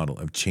sixth-generation model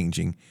of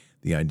changing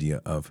the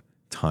idea of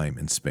time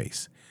and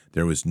space.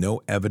 There was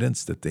no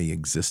evidence that they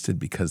existed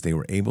because they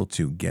were able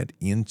to get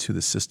into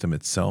the system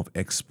itself,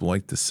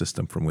 exploit the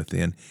system from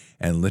within,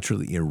 and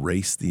literally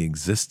erase the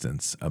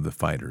existence of the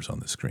fighters on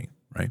the screen,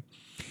 right?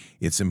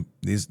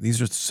 These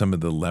are some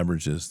of the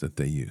leverages that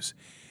they use.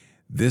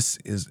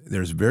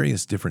 There's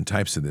various different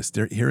types of this.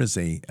 Here is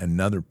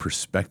another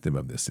perspective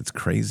of this. It's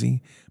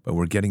crazy, but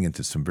we're getting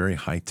into some very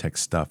high-tech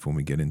stuff when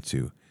we get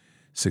into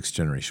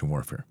sixth-generation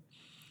warfare.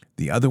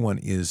 The other one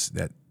is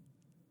that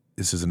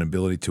this is an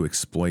ability to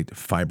exploit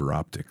fiber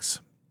optics.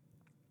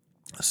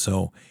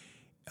 So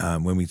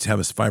when we have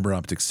a fiber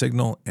optic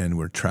signal and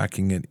we're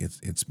tracking it,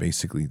 it's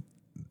basically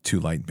 2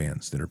 light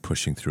bands that are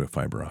pushing through a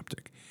fiber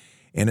optic.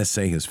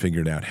 NSA has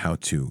figured out how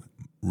to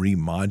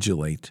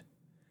remodulate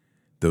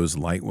those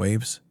light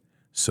waves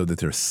so that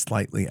they're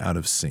slightly out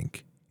of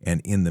sync.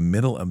 And in the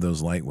middle of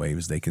those light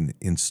waves, they can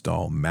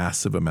install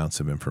massive amounts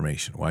of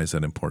information. Why is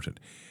that important?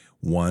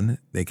 One,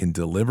 they can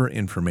deliver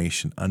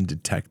information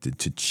undetected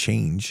to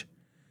change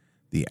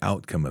the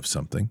outcome of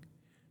something.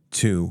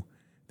 Two,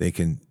 they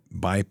can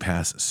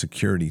bypass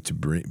security to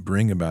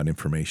bring about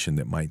information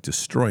that might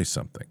destroy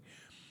something.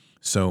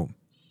 So,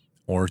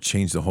 or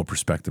change the whole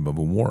perspective of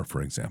a war,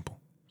 for example.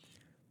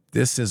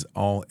 This is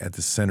all at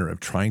the center of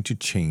trying to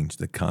change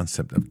the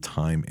concept of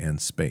time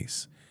and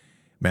space.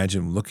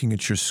 Imagine looking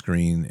at your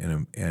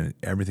screen and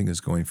everything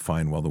is going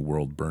fine while the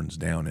world burns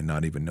down and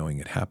not even knowing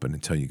it happened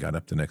until you got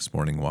up the next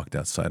morning, walked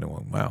outside and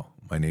went, wow,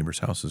 my neighbor's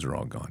houses are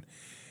all gone.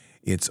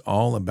 It's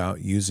all about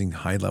using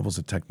high levels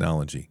of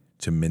technology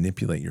to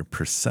manipulate your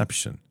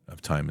perception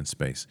of time and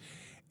space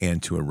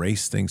and to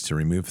erase things, to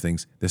remove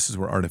things. This is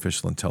where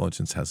artificial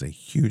intelligence has a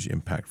huge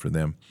impact for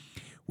them.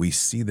 We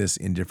see this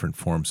in different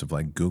forms of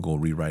like Google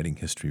rewriting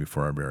history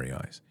before our very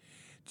eyes.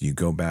 Do you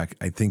go back?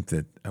 I think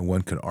that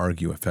one could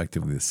argue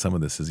effectively that some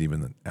of this is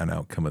even an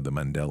outcome of the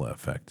Mandela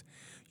effect.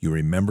 You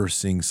remember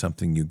seeing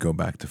something, you go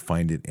back to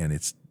find it, and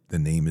the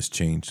name is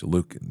changed.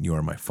 Luke, you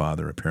are my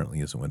father, apparently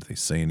isn't what they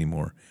say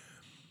anymore.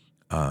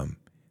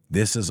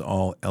 This is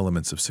all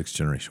elements of sixth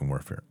generation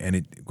warfare.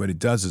 And what it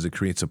does is it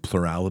creates a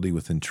plurality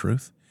within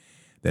truth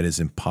that is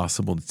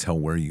impossible to tell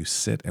where you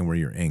sit and where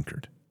you're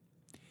anchored.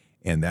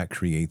 And that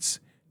creates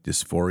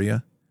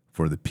dysphoria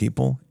for the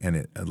people, and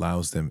it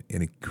allows them,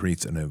 and it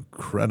creates an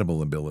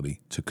incredible ability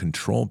to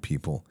control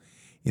people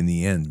in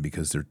the end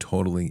because they're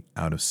totally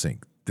out of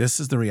sync. This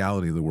is the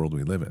reality of the world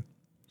we live in.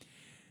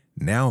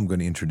 Now I'm going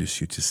to introduce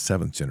you to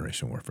seventh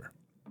generation warfare.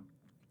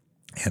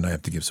 And I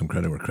have to give some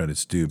credit where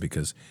credit's due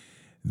because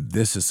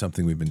this is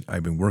something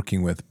I've been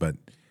working with, but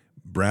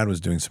Brad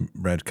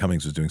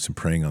Cummings was doing some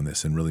praying on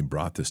this and really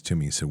brought this to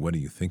me. He said, what do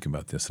you think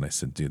about this? And I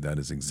said, dude, that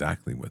is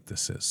exactly what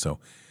this is. So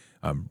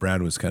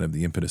Brad was kind of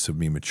the impetus of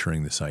me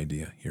maturing this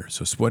idea here.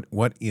 So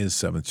what is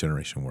seventh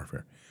generation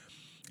warfare?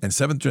 And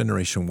seventh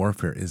generation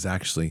warfare is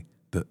actually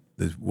the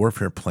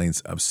warfare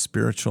planes of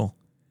spiritual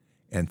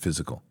and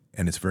physical.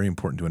 And it's very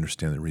important to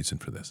understand the reason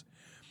for this.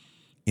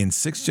 In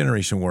sixth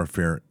generation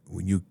warfare,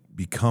 when you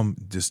become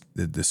just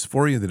the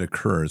dysphoria that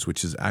occurs,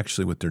 which is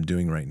actually what they're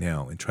doing right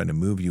now, and trying to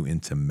move you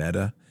into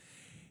meta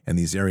and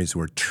these areas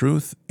where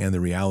truth and the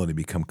reality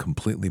become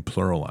completely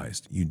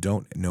pluralized. You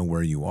don't know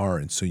where you are,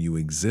 and so you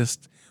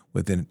exist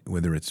within,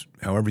 whether it's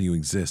however you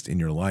exist in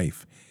your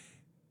life,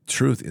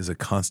 truth is a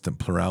constant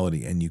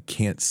plurality, and you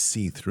can't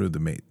see through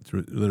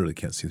literally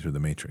can't see through the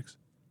matrix.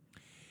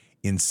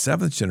 In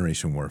seventh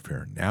generation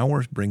warfare, now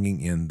we're bringing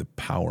in the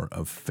power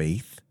of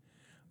faith,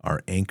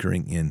 our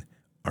anchoring in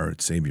our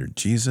Savior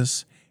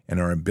Jesus, and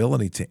our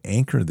ability to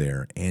anchor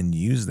there and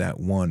use that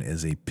one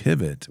as a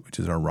pivot, which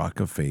is our rock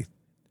of faith,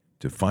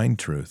 to find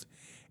truth,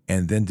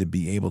 and then to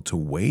be able to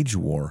wage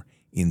war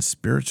in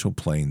spiritual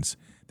planes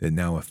that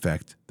now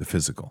affect the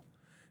physical.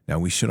 Now,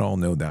 we should all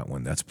know that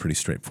one. That's pretty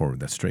straightforward.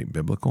 That's straight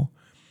biblical.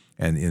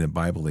 And in the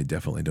Bible, they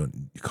definitely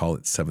don't call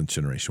it seventh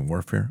generation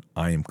warfare.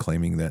 I am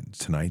claiming that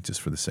tonight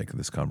just for the sake of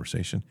this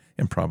conversation,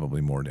 and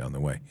probably more down the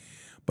way.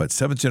 But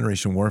seventh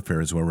generation warfare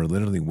is where we're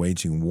literally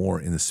waging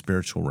war in the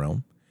spiritual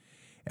realm,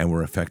 and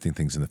we're affecting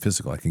things in the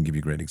physical. I can give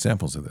you great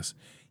examples of this.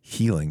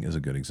 Healing is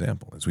a good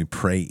example. As we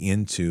pray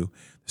into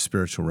the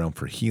spiritual realm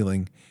for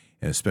healing,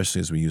 and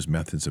especially as we use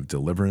methods of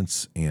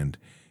deliverance and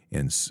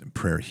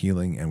prayer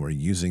healing, and we're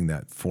using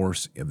that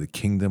force of the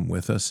kingdom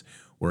with us,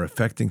 we're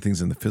affecting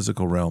things in the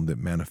physical realm that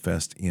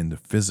manifest in the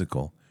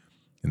physical,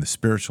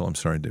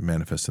 that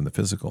manifest in the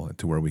physical,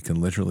 to where we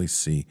can literally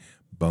see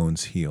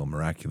bones heal,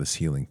 miraculous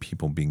healing,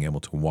 people being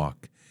able to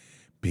walk,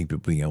 people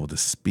being able to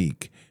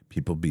speak,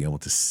 people being able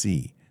to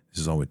see.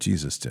 This is all what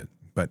Jesus did.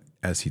 But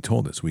as he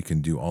told us, we can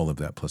do all of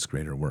that plus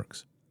greater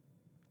works.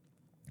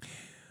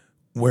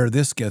 Where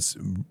this gets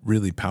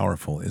really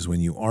powerful is when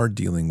you are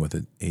dealing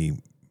with a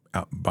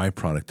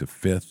byproduct of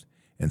fifth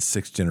and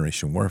sixth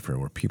generation warfare,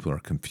 where people are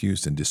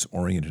confused and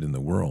disoriented in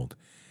the world.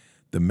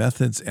 The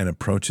methods and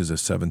approaches of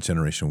seventh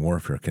generation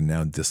warfare can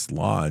now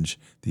dislodge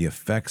the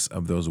effects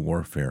of those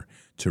warfare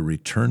to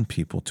return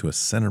people to a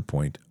center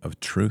point of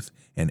truth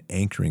and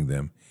anchoring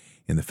them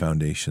in the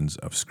foundations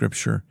of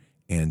Scripture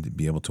and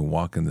be able to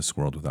walk in this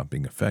world without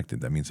being affected.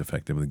 That means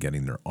effectively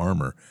getting their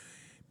armor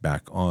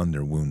back on,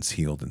 their wounds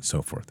healed, and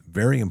so forth.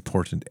 Very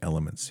important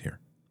elements here,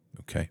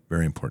 okay?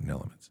 Very important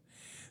elements.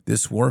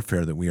 This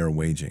warfare that we are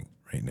waging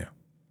right now,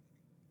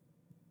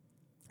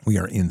 we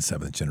are in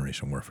seventh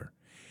generation warfare.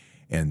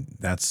 And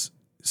that's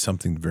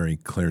something very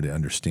clear to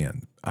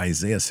understand.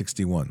 Isaiah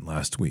 61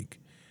 last week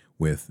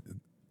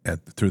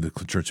through the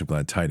Church of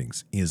Glad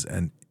Tidings is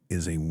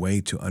a way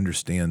to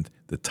understand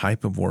the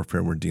type of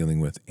warfare we're dealing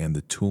with and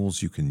the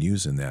tools you can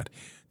use in that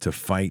to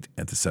fight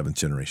at the seventh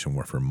generation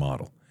warfare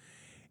model.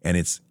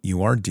 And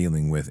you are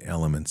dealing with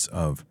elements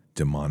of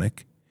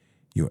demonic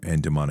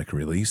and demonic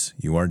release.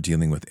 You are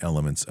dealing with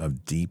elements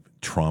of deep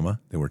trauma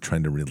that we're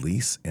trying to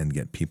release and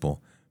get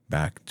people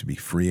back to be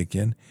free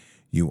again.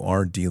 You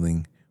are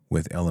dealing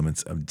with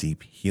elements of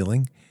deep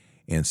healing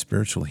and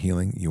spiritual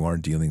healing. You are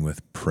dealing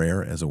with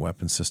prayer as a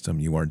weapon system.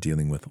 You are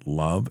dealing with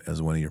love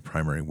as one of your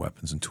primary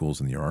weapons and tools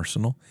in your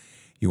arsenal.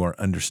 You are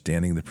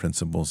understanding the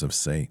principles of,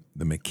 say,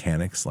 the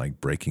mechanics like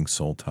breaking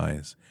soul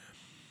ties,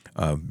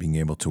 of being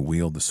able to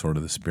wield the sword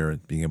of the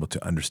Spirit, being able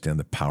to understand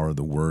the power of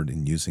the Word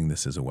and using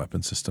this as a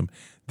weapon system.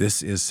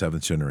 This is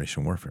seventh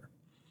generation warfare.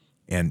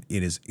 And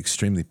it is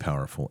extremely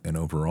powerful. And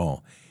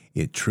overall,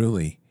 it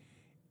truly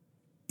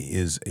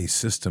is a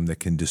system that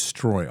can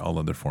destroy all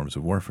other forms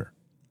of warfare.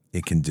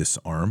 It can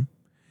disarm.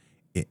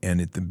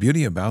 The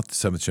beauty about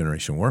seventh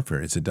generation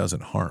warfare is it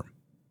doesn't harm,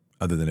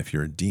 other than if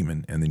you're a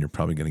demon, and then you're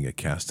probably going to get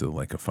cast to the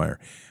lake of fire.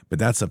 But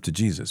that's up to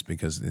Jesus,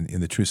 because in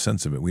the true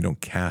sense of it, we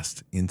don't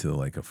cast into the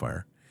lake of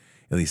fire.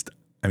 At least,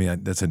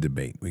 that's a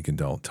debate. We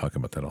can all talk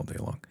about that all day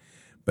long.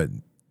 But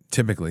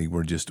typically,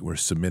 we're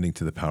submitting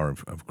to the power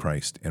of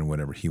Christ and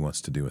whatever he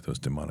wants to do with those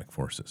demonic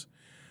forces.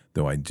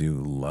 Though I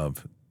do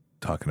love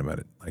talking about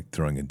it, like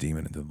throwing a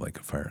demon into the lake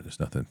of fire. There's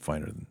nothing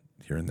finer than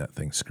hearing that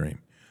thing scream.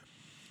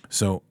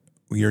 So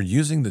we are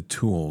using the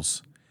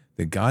tools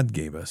that God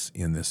gave us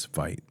in this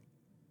fight,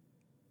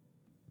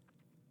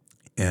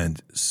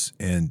 and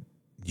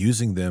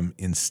using them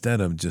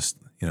instead of just,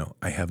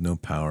 I have no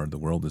power, the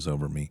world is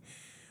over me.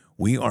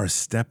 We are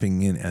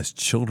stepping in as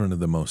children of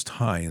the Most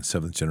High in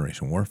seventh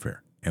generation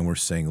warfare. And we're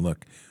saying,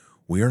 look,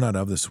 we are not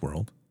of this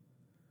world.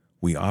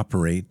 We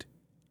operate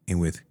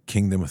with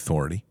kingdom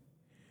authority.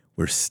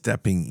 We're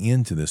stepping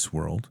into this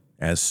world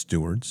as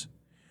stewards.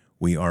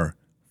 We are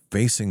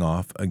facing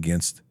off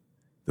against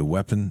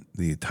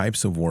the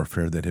types of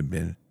warfare that have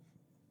been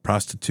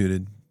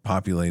prostituted,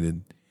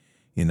 populated,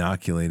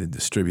 inoculated,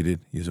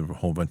 distributed, use a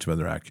whole bunch of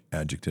other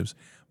adjectives,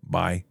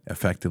 by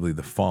effectively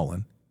the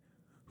fallen,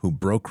 who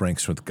broke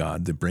ranks with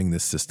God to bring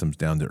these systems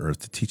down to earth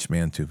to teach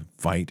man to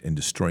fight and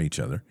destroy each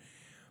other.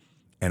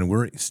 And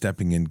we're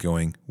stepping in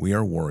going, we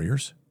are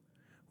warriors.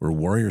 We're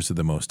warriors of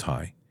the Most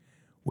High.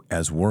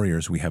 As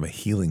warriors, we have a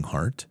healing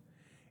heart,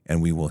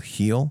 and we will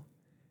heal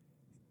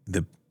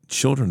the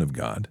children of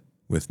God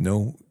with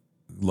no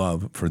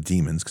love for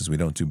demons, because we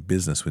don't do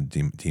business with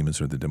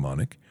demons or the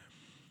demonic,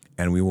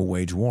 and we will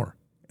wage war.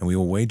 And we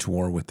will wage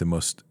war with the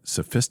most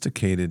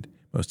sophisticated,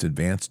 most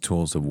advanced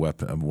tools of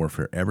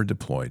warfare ever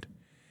deployed.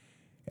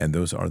 And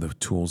those are the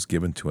tools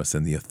given to us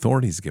and the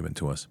authorities given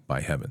to us by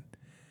heaven.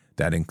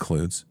 That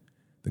includes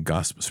the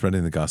gospel,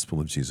 spreading the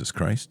gospel of Jesus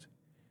Christ.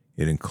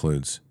 It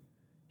includes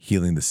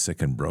healing the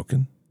sick and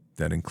broken.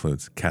 That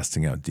includes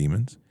casting out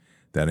demons.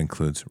 That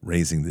includes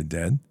raising the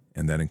dead.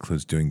 And that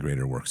includes doing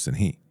greater works than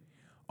he.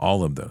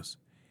 All of those.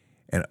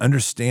 And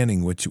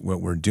understanding what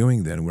we're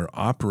doing then, we're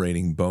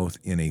operating both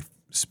in a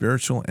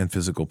spiritual and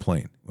physical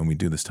plane when we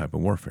do this type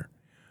of warfare.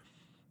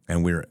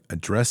 And we're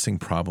addressing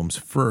problems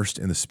first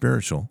in the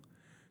spiritual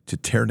to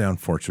tear down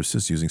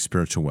fortresses using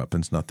spiritual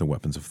weapons, not the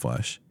weapons of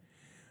flesh.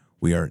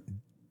 We are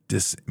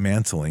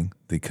dismantling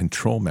the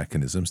control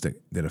mechanisms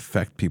that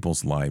affect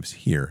people's lives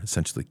here,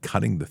 essentially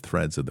cutting the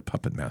threads of the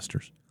puppet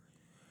masters.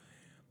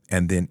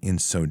 And then in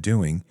so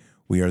doing,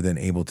 we are then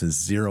able to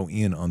zero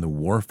in on the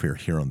warfare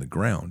here on the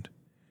ground,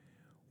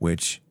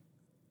 which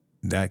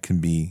that can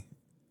be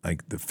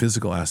like the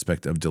physical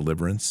aspect of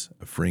deliverance,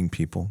 of freeing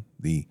people,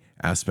 the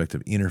aspect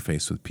of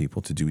interface with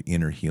people to do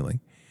inner healing.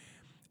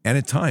 And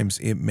at times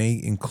it may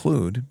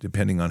include,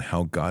 depending on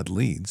how God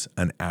leads,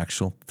 an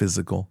actual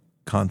physical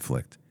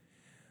conflict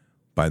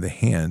by the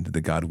hand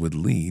that God would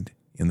lead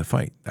in the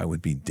fight. That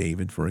would be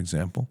David, for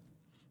example.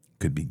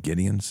 Could be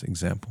Gideon's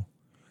example.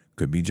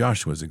 Could be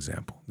Joshua's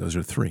example. Those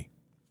are three.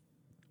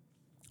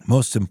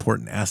 Most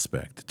important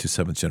aspect to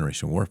seventh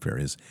generation warfare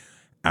is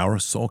our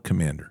sole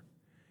commander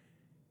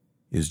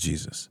is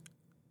Jesus.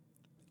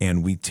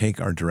 And we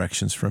take our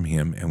directions from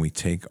him, and we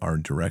take our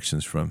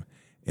directions from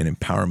an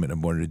empowerment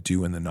of what to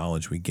do and the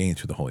knowledge we gain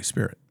through the Holy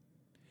Spirit.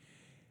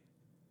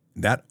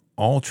 That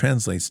all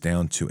translates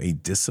down to a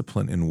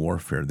discipline in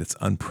warfare that's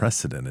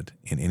unprecedented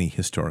in any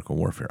historical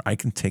warfare. I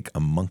can take a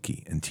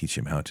monkey and teach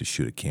him how to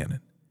shoot a cannon.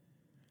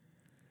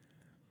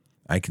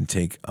 I can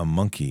take a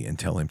monkey and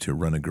tell him to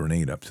run a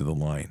grenade up to the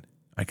line.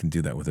 I can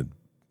do that with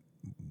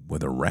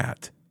a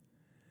rat.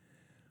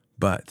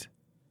 But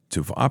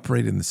to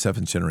operate in the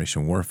seventh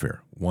generation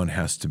warfare, one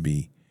has to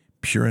be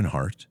pure in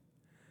heart.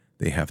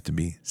 They have to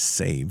be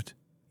saved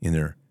in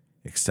their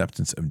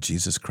acceptance of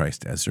Jesus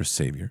Christ as their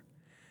Savior.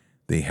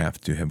 They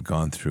have to have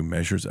gone through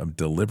measures of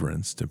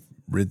deliverance to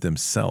rid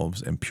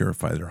themselves and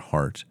purify their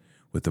heart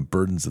with the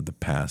burdens of the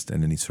past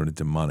and any sort of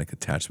demonic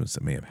attachments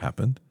that may have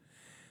happened.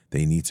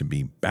 They need to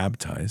be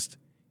baptized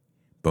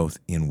both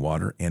in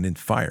water and in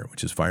fire,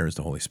 which is fire is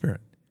the Holy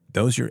Spirit.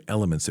 Those are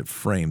elements that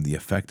frame the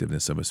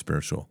effectiveness of a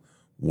spiritual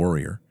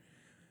warrior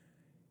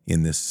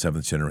in this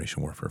seventh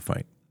generation warfare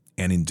fight.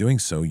 And in doing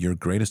so, your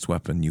greatest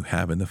weapon you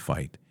have in the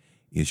fight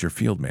is your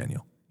field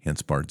manual,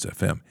 hence Bards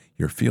FM,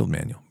 your field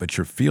manual. But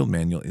your field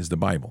manual is the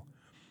Bible.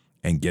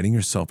 And getting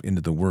yourself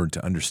into the Word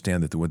to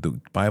understand that what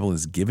the Bible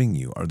is giving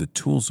you are the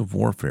tools of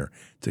warfare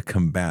to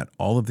combat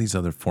all of these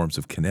other forms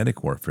of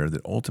kinetic warfare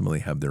that ultimately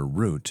have their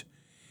root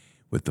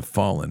with the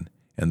fallen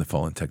and the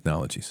fallen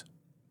technologies.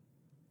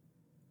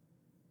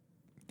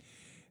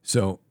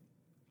 So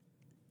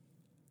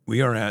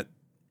we are at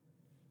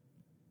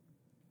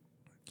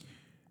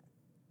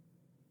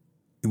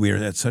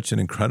such an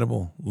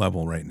incredible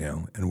level right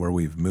now, and where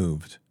we've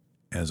moved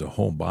as a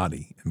whole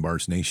body in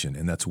Bard's Nation,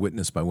 and that's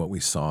witnessed by what we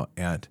saw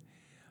at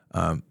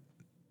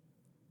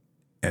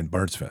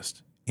Bard's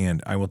Fest.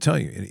 And I will tell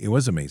you, it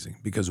was amazing,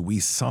 because we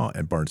saw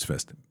at Bard's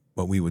Fest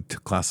what we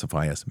would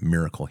classify as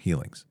miracle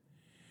healings.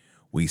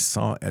 We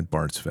saw at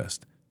Bard's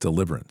Fest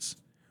deliverance.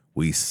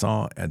 We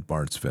saw at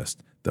Bard's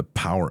Fest the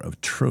power of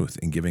truth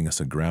in giving us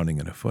a grounding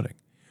and a footing.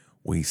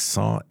 We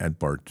saw at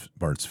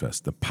Bard's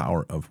Fest the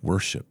power of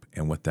worship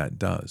and what that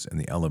does, and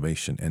the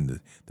elevation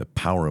and the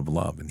power of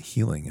love and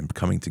healing and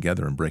coming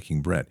together and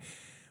breaking bread.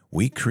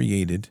 We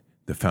created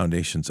the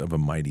foundations of a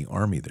mighty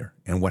army there.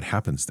 And what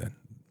happens then?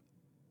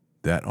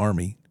 That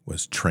army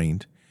was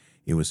trained.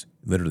 It was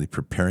literally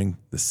preparing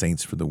the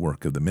saints for the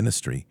work of the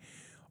ministry.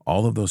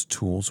 All of those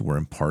tools were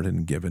imparted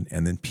and given,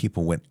 and then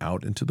people went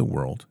out into the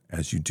world,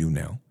 as you do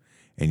now,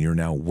 and you're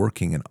now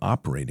working and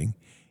operating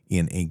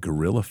in a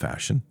guerrilla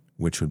fashion,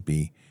 which would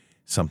be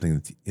something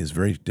that is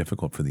very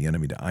difficult for the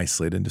enemy to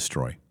isolate and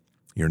destroy.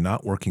 You're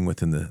not working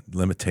within the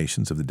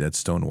limitations of the dead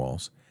stone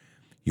walls.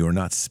 You are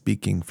not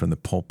speaking from the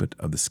pulpit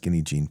of the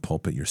skinny jean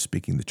pulpit. You're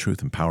speaking the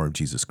truth and power of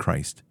Jesus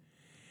Christ.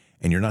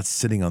 And you're not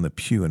sitting on the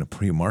pew in a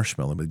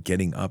pre-marshmallow, but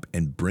getting up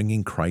and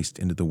bringing Christ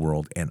into the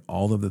world and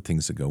all of the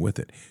things that go with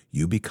it.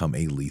 You become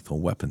a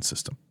lethal weapon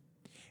system.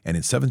 And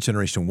in seventh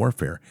generation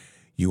warfare,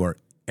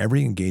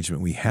 every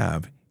engagement we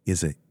have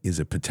is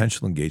a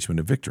potential engagement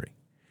of victory.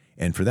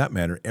 And for that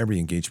matter, every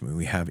engagement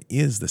we have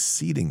is the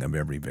seeding of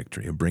every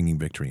victory, of bringing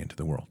victory into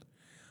the world.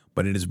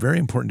 But it is very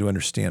important to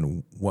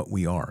understand what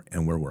we are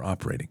and where we're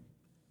operating.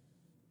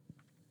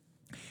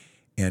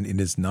 And it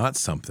is not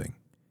something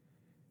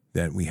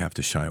that we have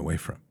to shy away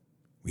from.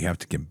 We have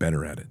to get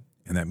better at it.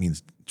 And that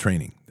means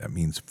training. That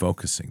means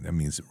focusing. That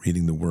means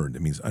reading the word.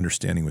 That means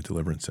understanding what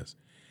deliverance is.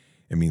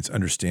 It means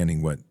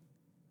understanding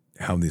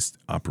how this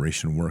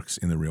operation works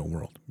in the real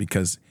world.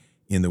 Because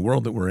in the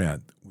world that we're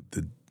at,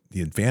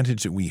 the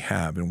advantage that we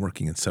have in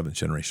working in seventh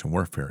generation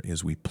warfare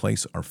is we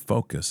place our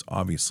focus,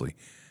 obviously,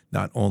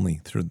 not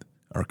only through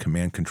our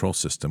command control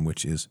system,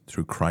 which is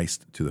through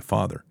Christ to the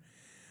Father,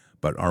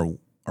 but our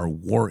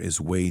war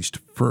is waged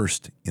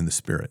first in the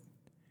Spirit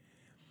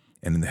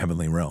and in the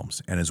heavenly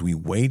realms. And as we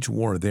wage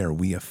war there,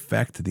 we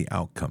affect the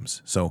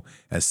outcomes. So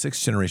as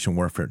sixth generation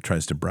warfare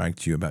tries to brag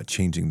to you about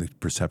changing the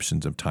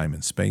perceptions of time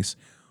and space,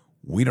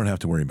 we don't have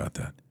to worry about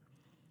that,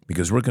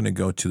 because we're going to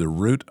go to the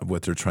root of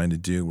what they're trying to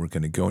do. We're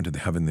going to go into the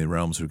heavenly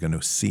realms. We're going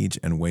to siege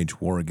and wage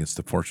war against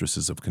the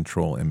fortresses of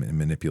control and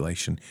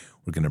manipulation.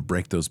 We're going to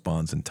break those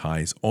bonds and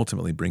ties,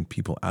 ultimately bring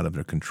people out of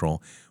their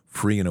control,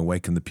 free and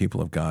awaken the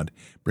people of God,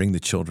 bring the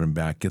children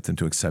back, get them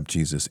to accept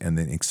Jesus, and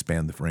then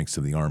expand the ranks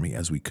of the army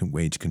as we can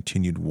wage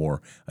continued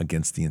war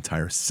against the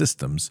entire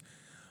systems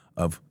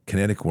of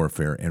kinetic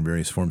warfare and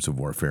various forms of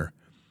warfare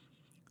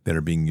that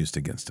are being used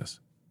against us.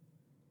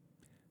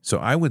 So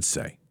I would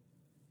say,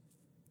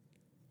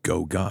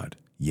 go God,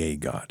 yea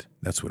God.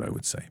 That's what I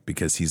would say,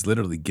 because he's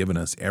literally given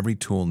us every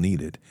tool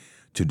needed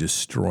to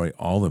destroy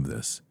all of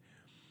this.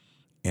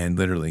 And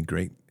literally,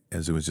 great,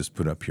 as it was just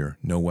put up here,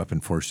 no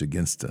weapon forged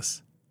against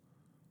us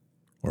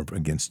or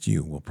against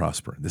you will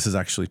prosper. This is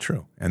actually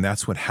true. And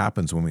that's what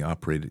happens when we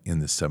operate in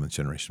this seventh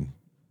generation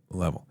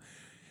level.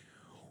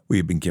 We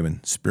have been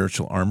given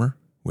spiritual armor,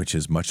 which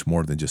is much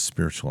more than just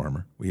spiritual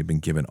armor. We have been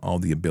given all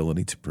the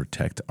ability to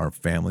protect our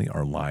family,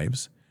 our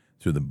lives,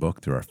 through the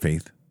book, through our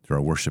faith, through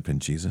our worship in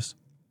Jesus.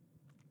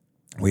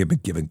 We have been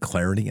given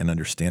clarity and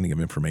understanding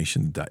of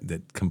information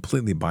that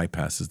completely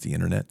bypasses the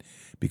internet,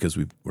 because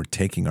we're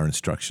taking our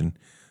instruction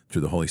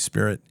through the Holy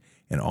Spirit,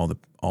 and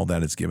all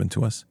that is given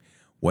to us.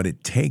 What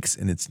it takes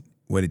and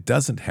what it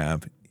doesn't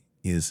have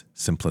is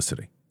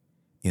simplicity,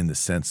 in the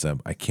sense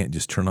of I can't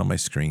just turn on my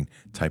screen,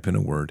 type in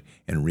a word,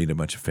 and read a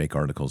bunch of fake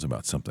articles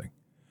about something.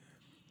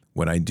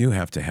 What I do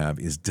have to have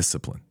is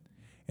discipline,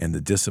 and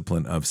the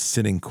discipline of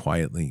sitting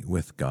quietly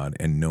with God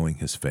and knowing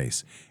his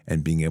face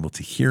and being able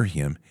to hear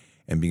him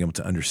and being able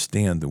to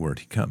understand the word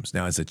he comes.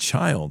 Now, as a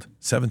child,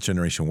 seventh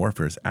generation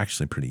warfare is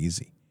actually pretty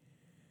easy.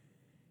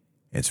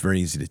 It's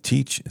very easy to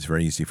teach. It's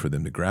very easy for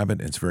them to grab it.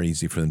 And it's very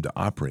easy for them to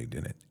operate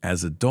in it.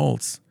 As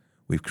adults,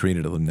 we've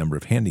created a number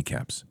of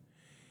handicaps.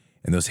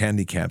 And those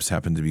handicaps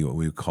happen to be what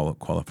we would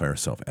qualify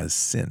ourselves as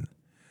sin.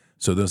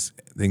 So those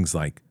things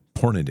like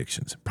porn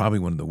addictions, probably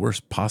one of the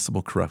worst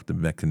possible corruptive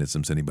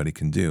mechanisms anybody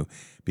can do,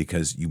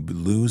 because you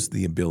lose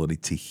the ability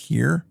to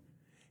hear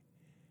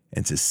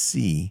and to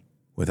see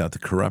without the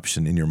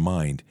corruption in your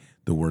mind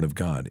the word of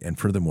God. And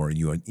furthermore,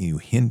 you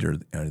hinder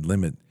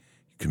and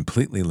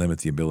completely limit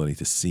the ability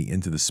to see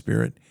into the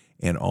Spirit,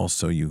 and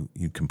also you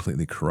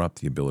completely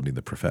corrupt the ability of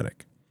the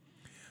prophetic.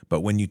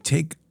 But when you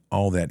take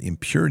all that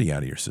impurity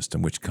out of your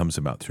system, which comes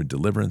about through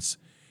deliverance,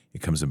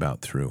 it comes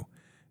about through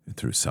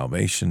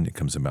salvation, it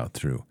comes about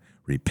through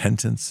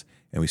repentance,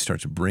 and we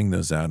start to bring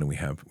those out, and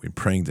we're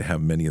praying to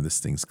have many of these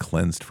things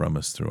cleansed from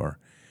us through our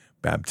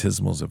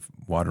baptismals of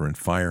water and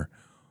fire.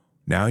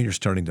 Now you're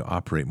starting to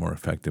operate more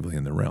effectively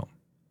in the realm.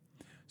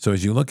 So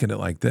as you look at it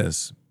like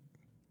this,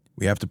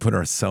 we have to put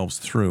ourselves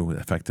through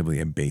effectively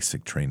a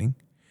basic training,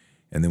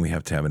 and then we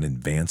have to have an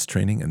advanced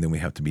training, and then we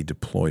have to be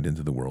deployed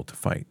into the world to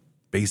fight.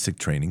 Basic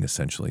training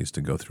essentially is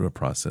to go through a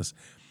process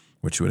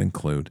which would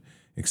include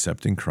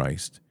accepting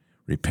Christ,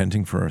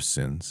 repenting for our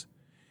sins.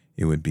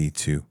 It would be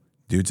to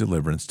do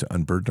deliverance, to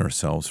unburden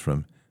ourselves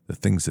from the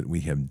things that we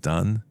have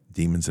done,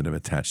 demons that have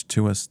attached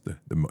to us, the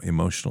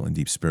emotional and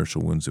deep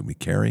spiritual wounds that we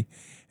carry,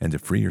 and to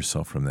free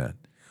yourself from that.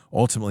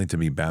 Ultimately, to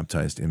be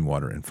baptized in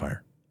water and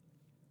fire.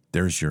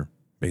 There's your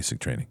basic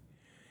training.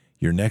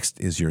 Your next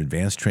is your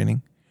advanced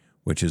training,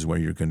 which is where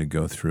you're going to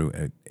go through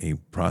a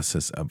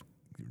process of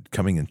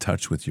coming in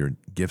touch with your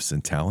gifts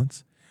and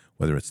talents,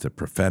 whether it's the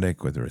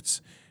prophetic, whether it's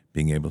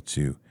being able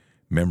to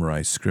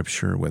memorize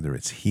scripture, whether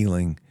it's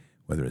healing,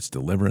 whether it's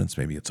deliverance,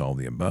 maybe it's all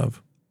the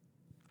above.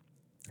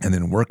 And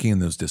then working in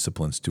those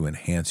disciplines to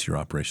enhance your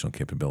operational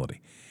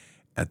capability.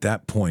 At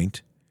that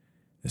point,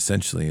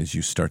 essentially, as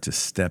you start to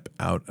step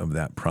out of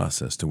that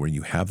process to where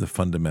you have the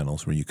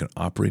fundamentals, where you can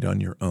operate on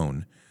your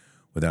own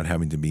without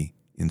having to be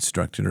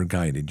instructed or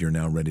guided, you're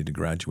now ready to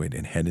graduate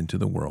and head into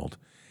the world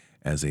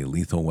as a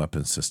lethal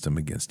weapon system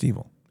against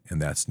evil. And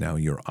that's now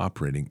you're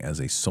operating as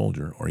a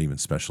soldier or even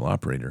special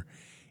operator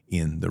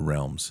in the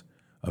realms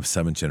of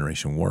seventh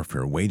generation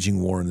warfare,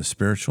 waging war in the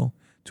spiritual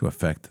to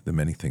affect the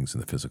many things in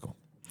the physical.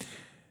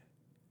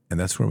 And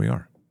that's where we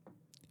are.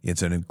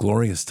 It's a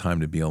glorious time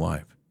to be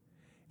alive.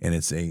 And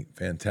it's a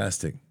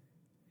fantastic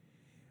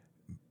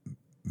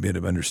bit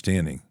of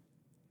understanding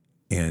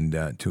and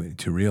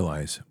to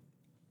realize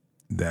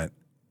that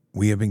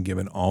we have been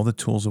given all the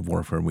tools of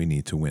warfare we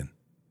need to win.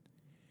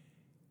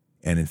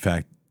 And in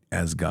fact,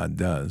 as God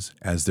does,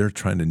 as they're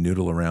trying to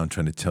noodle around,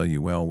 trying to tell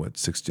you, well, what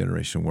sixth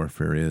generation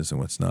warfare is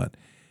and what's not,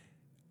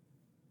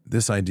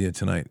 this idea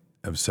tonight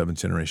of seventh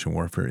generation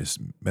warfare is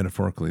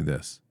metaphorically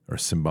this, or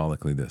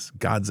symbolically this.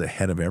 God's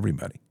ahead of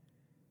everybody.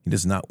 He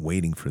is not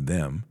waiting for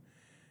them.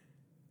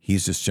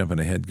 He's just jumping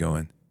ahead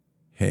going,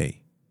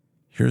 hey,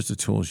 here's the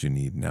tools you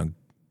need. Now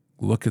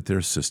look at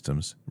their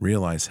systems,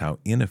 realize how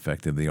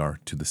ineffective they are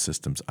to the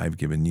systems I've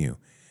given you.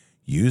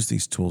 Use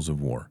these tools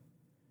of war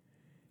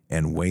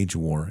and wage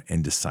war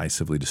and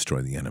decisively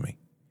destroy the enemy.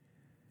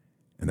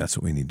 And that's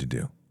what we need to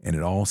do. And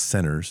it all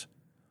centers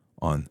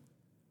on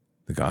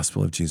the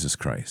gospel of Jesus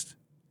Christ,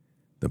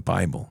 the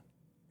Bible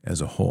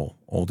as a whole,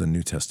 Old and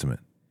New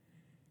Testament,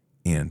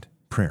 and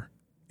prayer.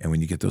 And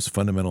when you get those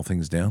fundamental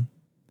things down,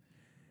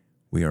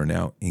 we are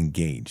now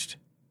engaged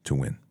to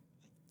win.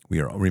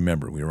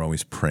 Remember, we are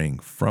always praying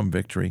from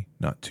victory,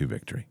 not to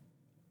victory.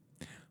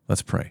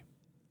 Let's pray.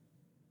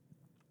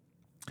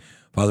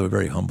 Father, we're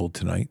very humbled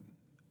tonight.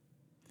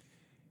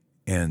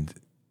 And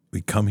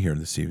we come here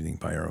this evening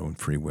by our own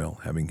free will,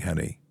 having had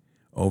an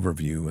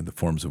overview of the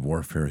forms of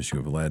warfare as you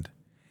have led,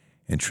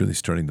 and truly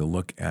starting to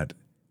look at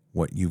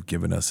what you've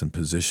given us and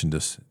positioned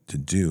us to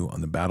do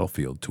on the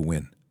battlefield to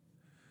win.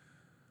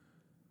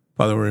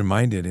 Father, we're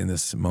reminded in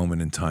this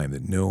moment in time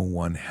that no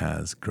one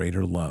has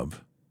greater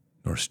love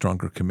nor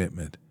stronger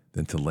commitment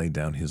than to lay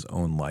down his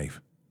own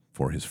life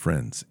for his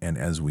friends. And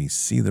as we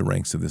see the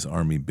ranks of this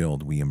army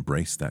build, we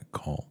embrace that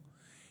call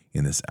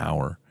in this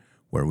hour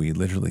where we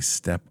literally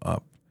step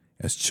up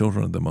as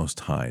children of the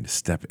Most High to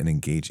step and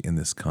engage in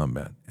this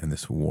combat and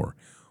this war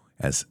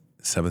as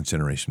seventh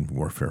generation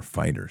warfare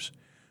fighters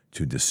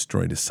to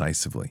destroy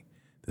decisively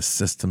the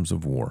systems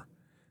of war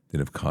that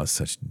have caused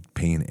such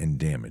pain and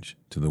damage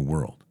to the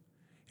world,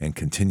 and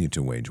continue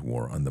to wage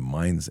war on the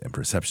minds and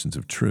perceptions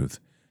of truth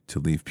to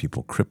leave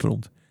people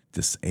crippled,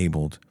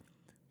 disabled,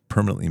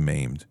 permanently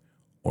maimed,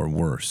 or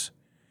worse,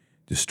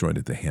 destroyed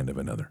at the hand of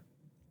another.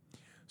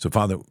 So,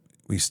 Father,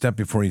 we step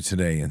before you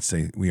today and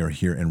say we are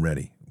here and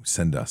ready.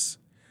 Send us.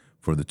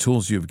 For the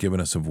tools you have given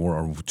us of war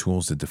are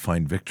tools that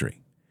define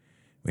victory.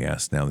 We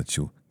ask now that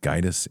you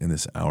guide us in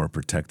this hour,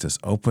 protect us,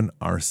 open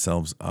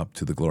ourselves up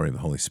to the glory of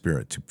the Holy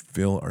Spirit, to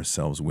fill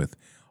ourselves with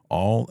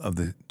all of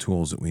the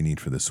tools that we need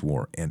for this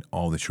war and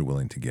all that you're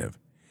willing to give.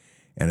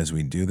 And as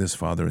we do this,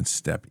 Father, and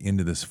step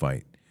into this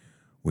fight,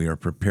 we are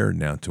prepared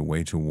now to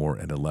wage a war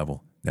at a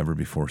level never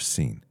before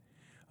seen,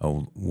 a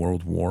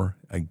world war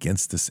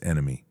against this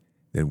enemy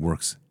that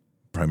works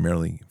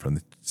primarily from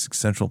the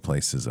central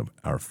places of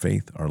our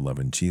faith, our love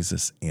in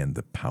Jesus, and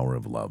the power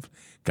of love.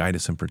 Guide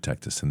us and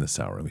protect us in this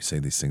hour. We say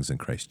these things in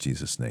Christ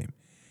Jesus' name.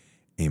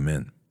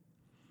 Amen.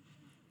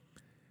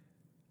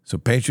 So,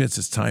 Patriots,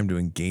 it's time to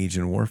engage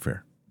in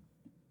warfare.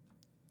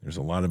 There's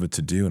a lot of it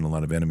to do and a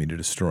lot of enemy to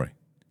destroy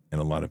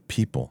and a lot of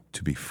people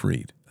to be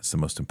freed. That's the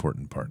most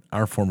important part.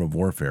 Our form of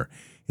warfare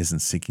isn't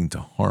seeking to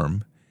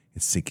harm,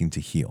 it's seeking to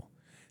heal.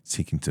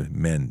 Seeking to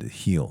mend,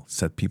 heal,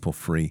 set people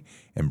free,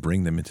 and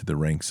bring them into the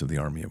ranks of the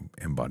army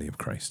and body of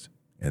Christ.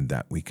 And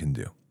that we can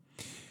do.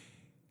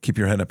 Keep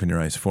your head up and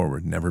your eyes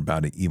forward. Never bow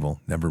to evil.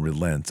 Never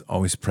relent.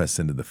 Always press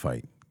into the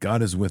fight.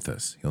 God is with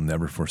us. He'll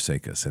never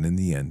forsake us. And in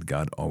the end,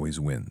 God always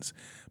wins.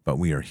 But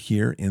we are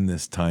here in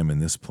this time, in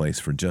this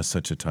place, for just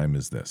such a time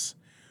as this.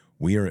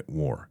 We are at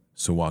war.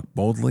 So walk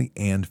boldly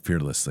and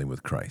fearlessly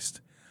with Christ.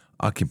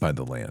 Occupy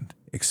the land.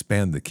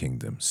 Expand the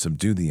kingdom.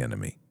 Subdue the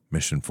enemy.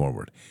 mission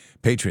forward.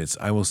 Patriots,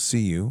 I will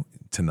see you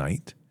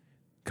tonight,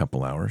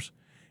 couple hours,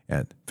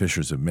 at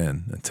Fishers of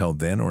Men. Until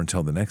then, or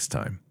until the next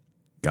time,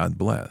 God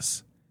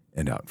bless,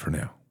 and out for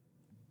now.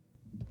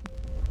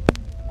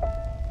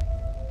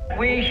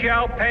 We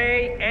shall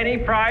pay any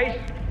price,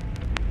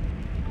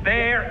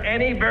 bear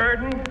any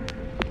burden,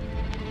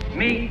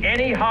 meet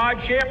any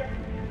hardship,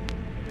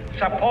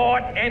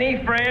 support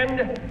any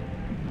friend,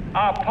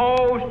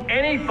 oppose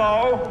any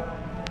foe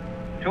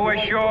to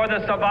assure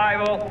the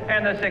survival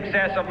and the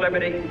success of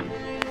liberty.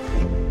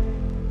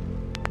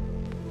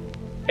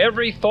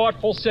 Every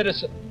thoughtful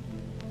citizen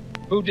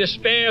who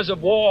despairs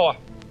of war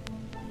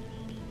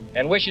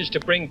and wishes to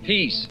bring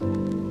peace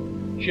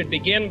should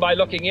begin by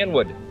looking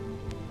inward,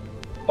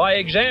 by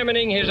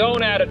examining his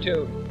own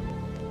attitude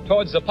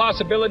towards the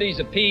possibilities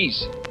of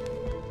peace.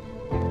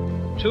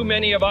 Too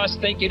many of us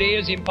think it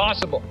is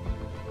impossible.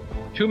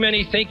 Too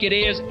many think it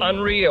is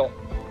unreal.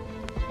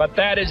 But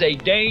that is a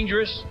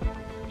dangerous,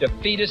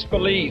 defeatist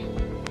belief.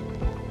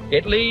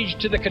 It leads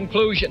to the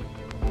conclusion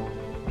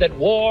that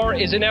war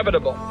is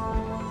inevitable,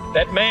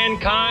 that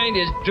mankind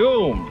is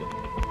doomed,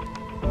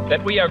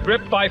 that we are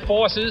gripped by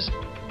forces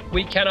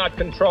we cannot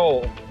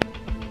control.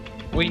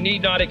 We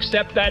need not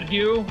accept that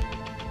view.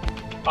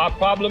 Our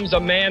problems are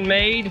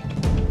man-made,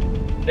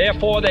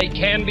 therefore they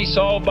can be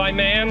solved by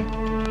man,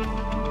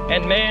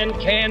 and man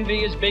can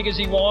be as big as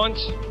he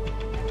wants.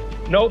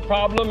 No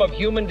problem of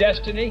human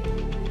destiny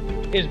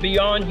is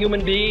beyond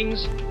human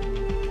beings.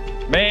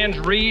 Man's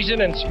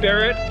reason and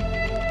spirit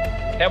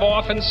have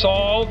often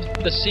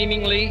solved the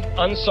seemingly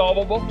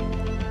unsolvable,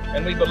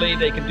 and we believe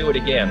they can do it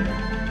again.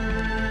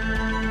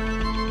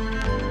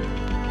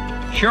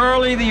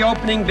 Surely the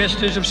opening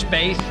vistas of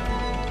space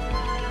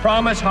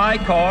promise high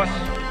costs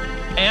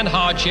and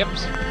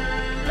hardships,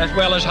 as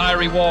well as high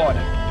reward.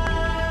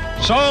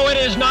 So it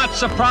is not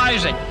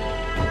surprising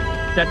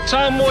that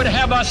some would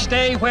have us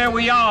stay where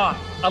we are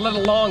a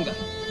little longer,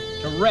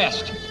 to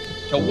rest,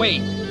 to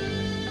wait.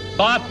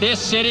 But this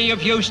city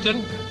of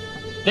Houston,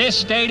 this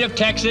state of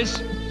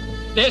Texas,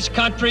 this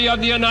country of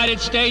the United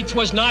States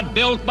was not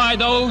built by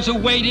those who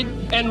waited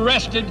and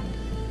rested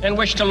and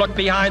wished to look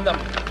behind them.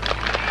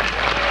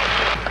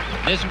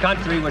 This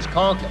country was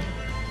conquered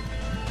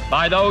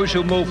by those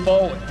who move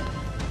forward,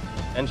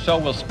 and so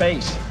will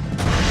space.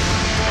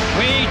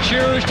 We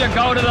choose to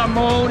go to the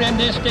moon in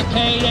this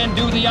decade and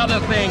do the other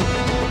thing,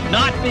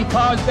 not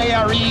because they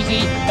are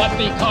easy, but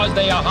because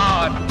they are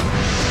hard.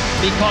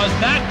 Because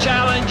that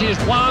challenge is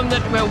one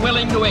that we're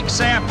willing to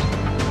accept.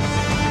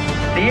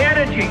 The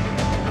energy,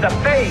 the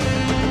faith,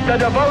 the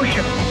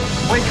devotion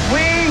which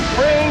we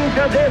bring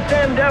to this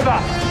endeavor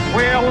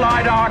will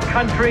light our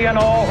country and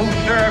all who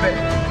serve it.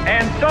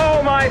 And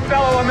so, my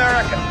fellow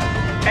Americans,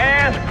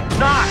 ask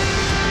not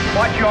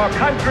what your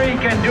country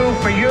can do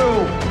for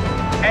you.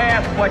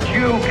 Ask what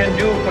you can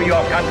do for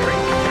your country.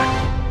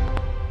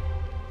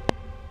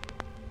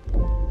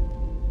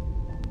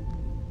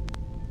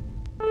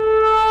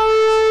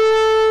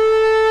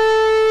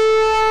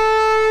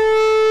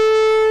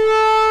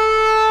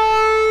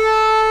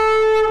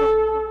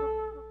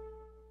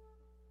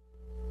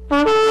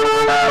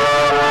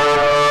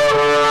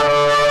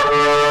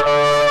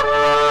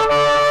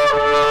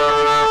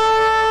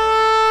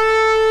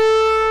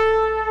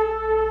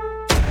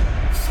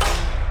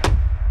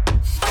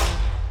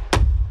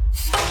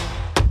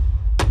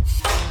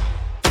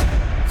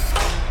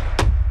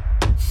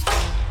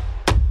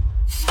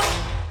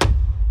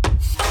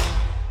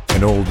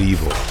 An old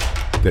evil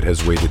that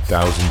has waited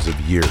thousands of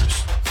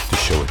years to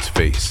show its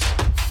face.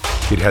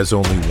 It has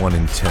only one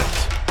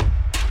intent: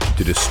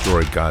 to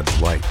destroy God's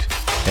light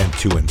and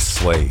to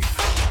enslave.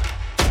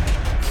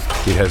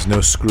 It has no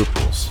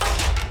scruples.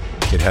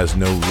 It has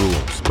no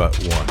rules but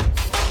one: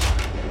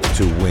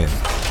 to win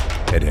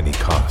at any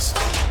cost.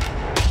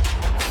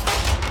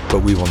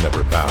 But we will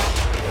never bow,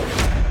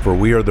 for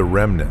we are the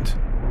remnant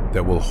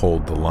that will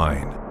hold the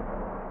line.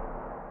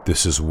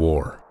 This is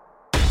war.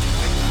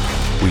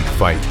 We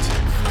fight,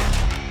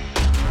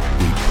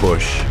 we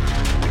push,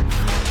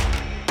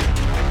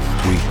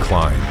 we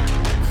climb,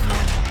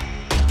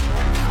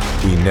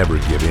 we never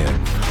give in.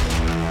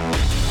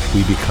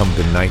 We become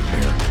the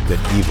nightmare that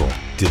evil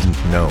didn't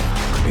know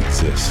could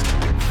exist.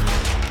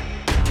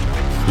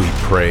 We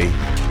pray,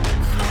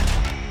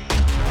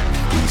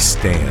 we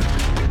stand.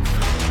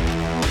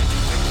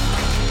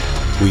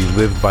 We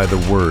live by the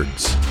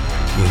words,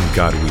 "In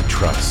God we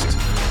trust."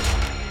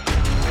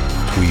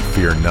 We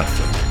fear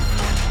nothing.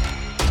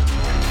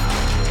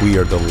 We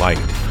are the light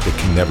that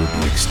can never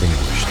be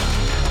extinguished.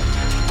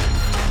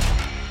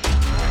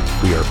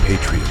 We are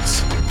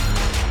patriots.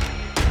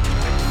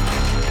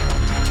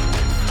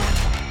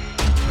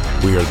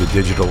 We are the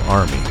digital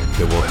army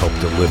that will help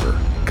deliver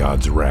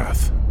God's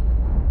wrath.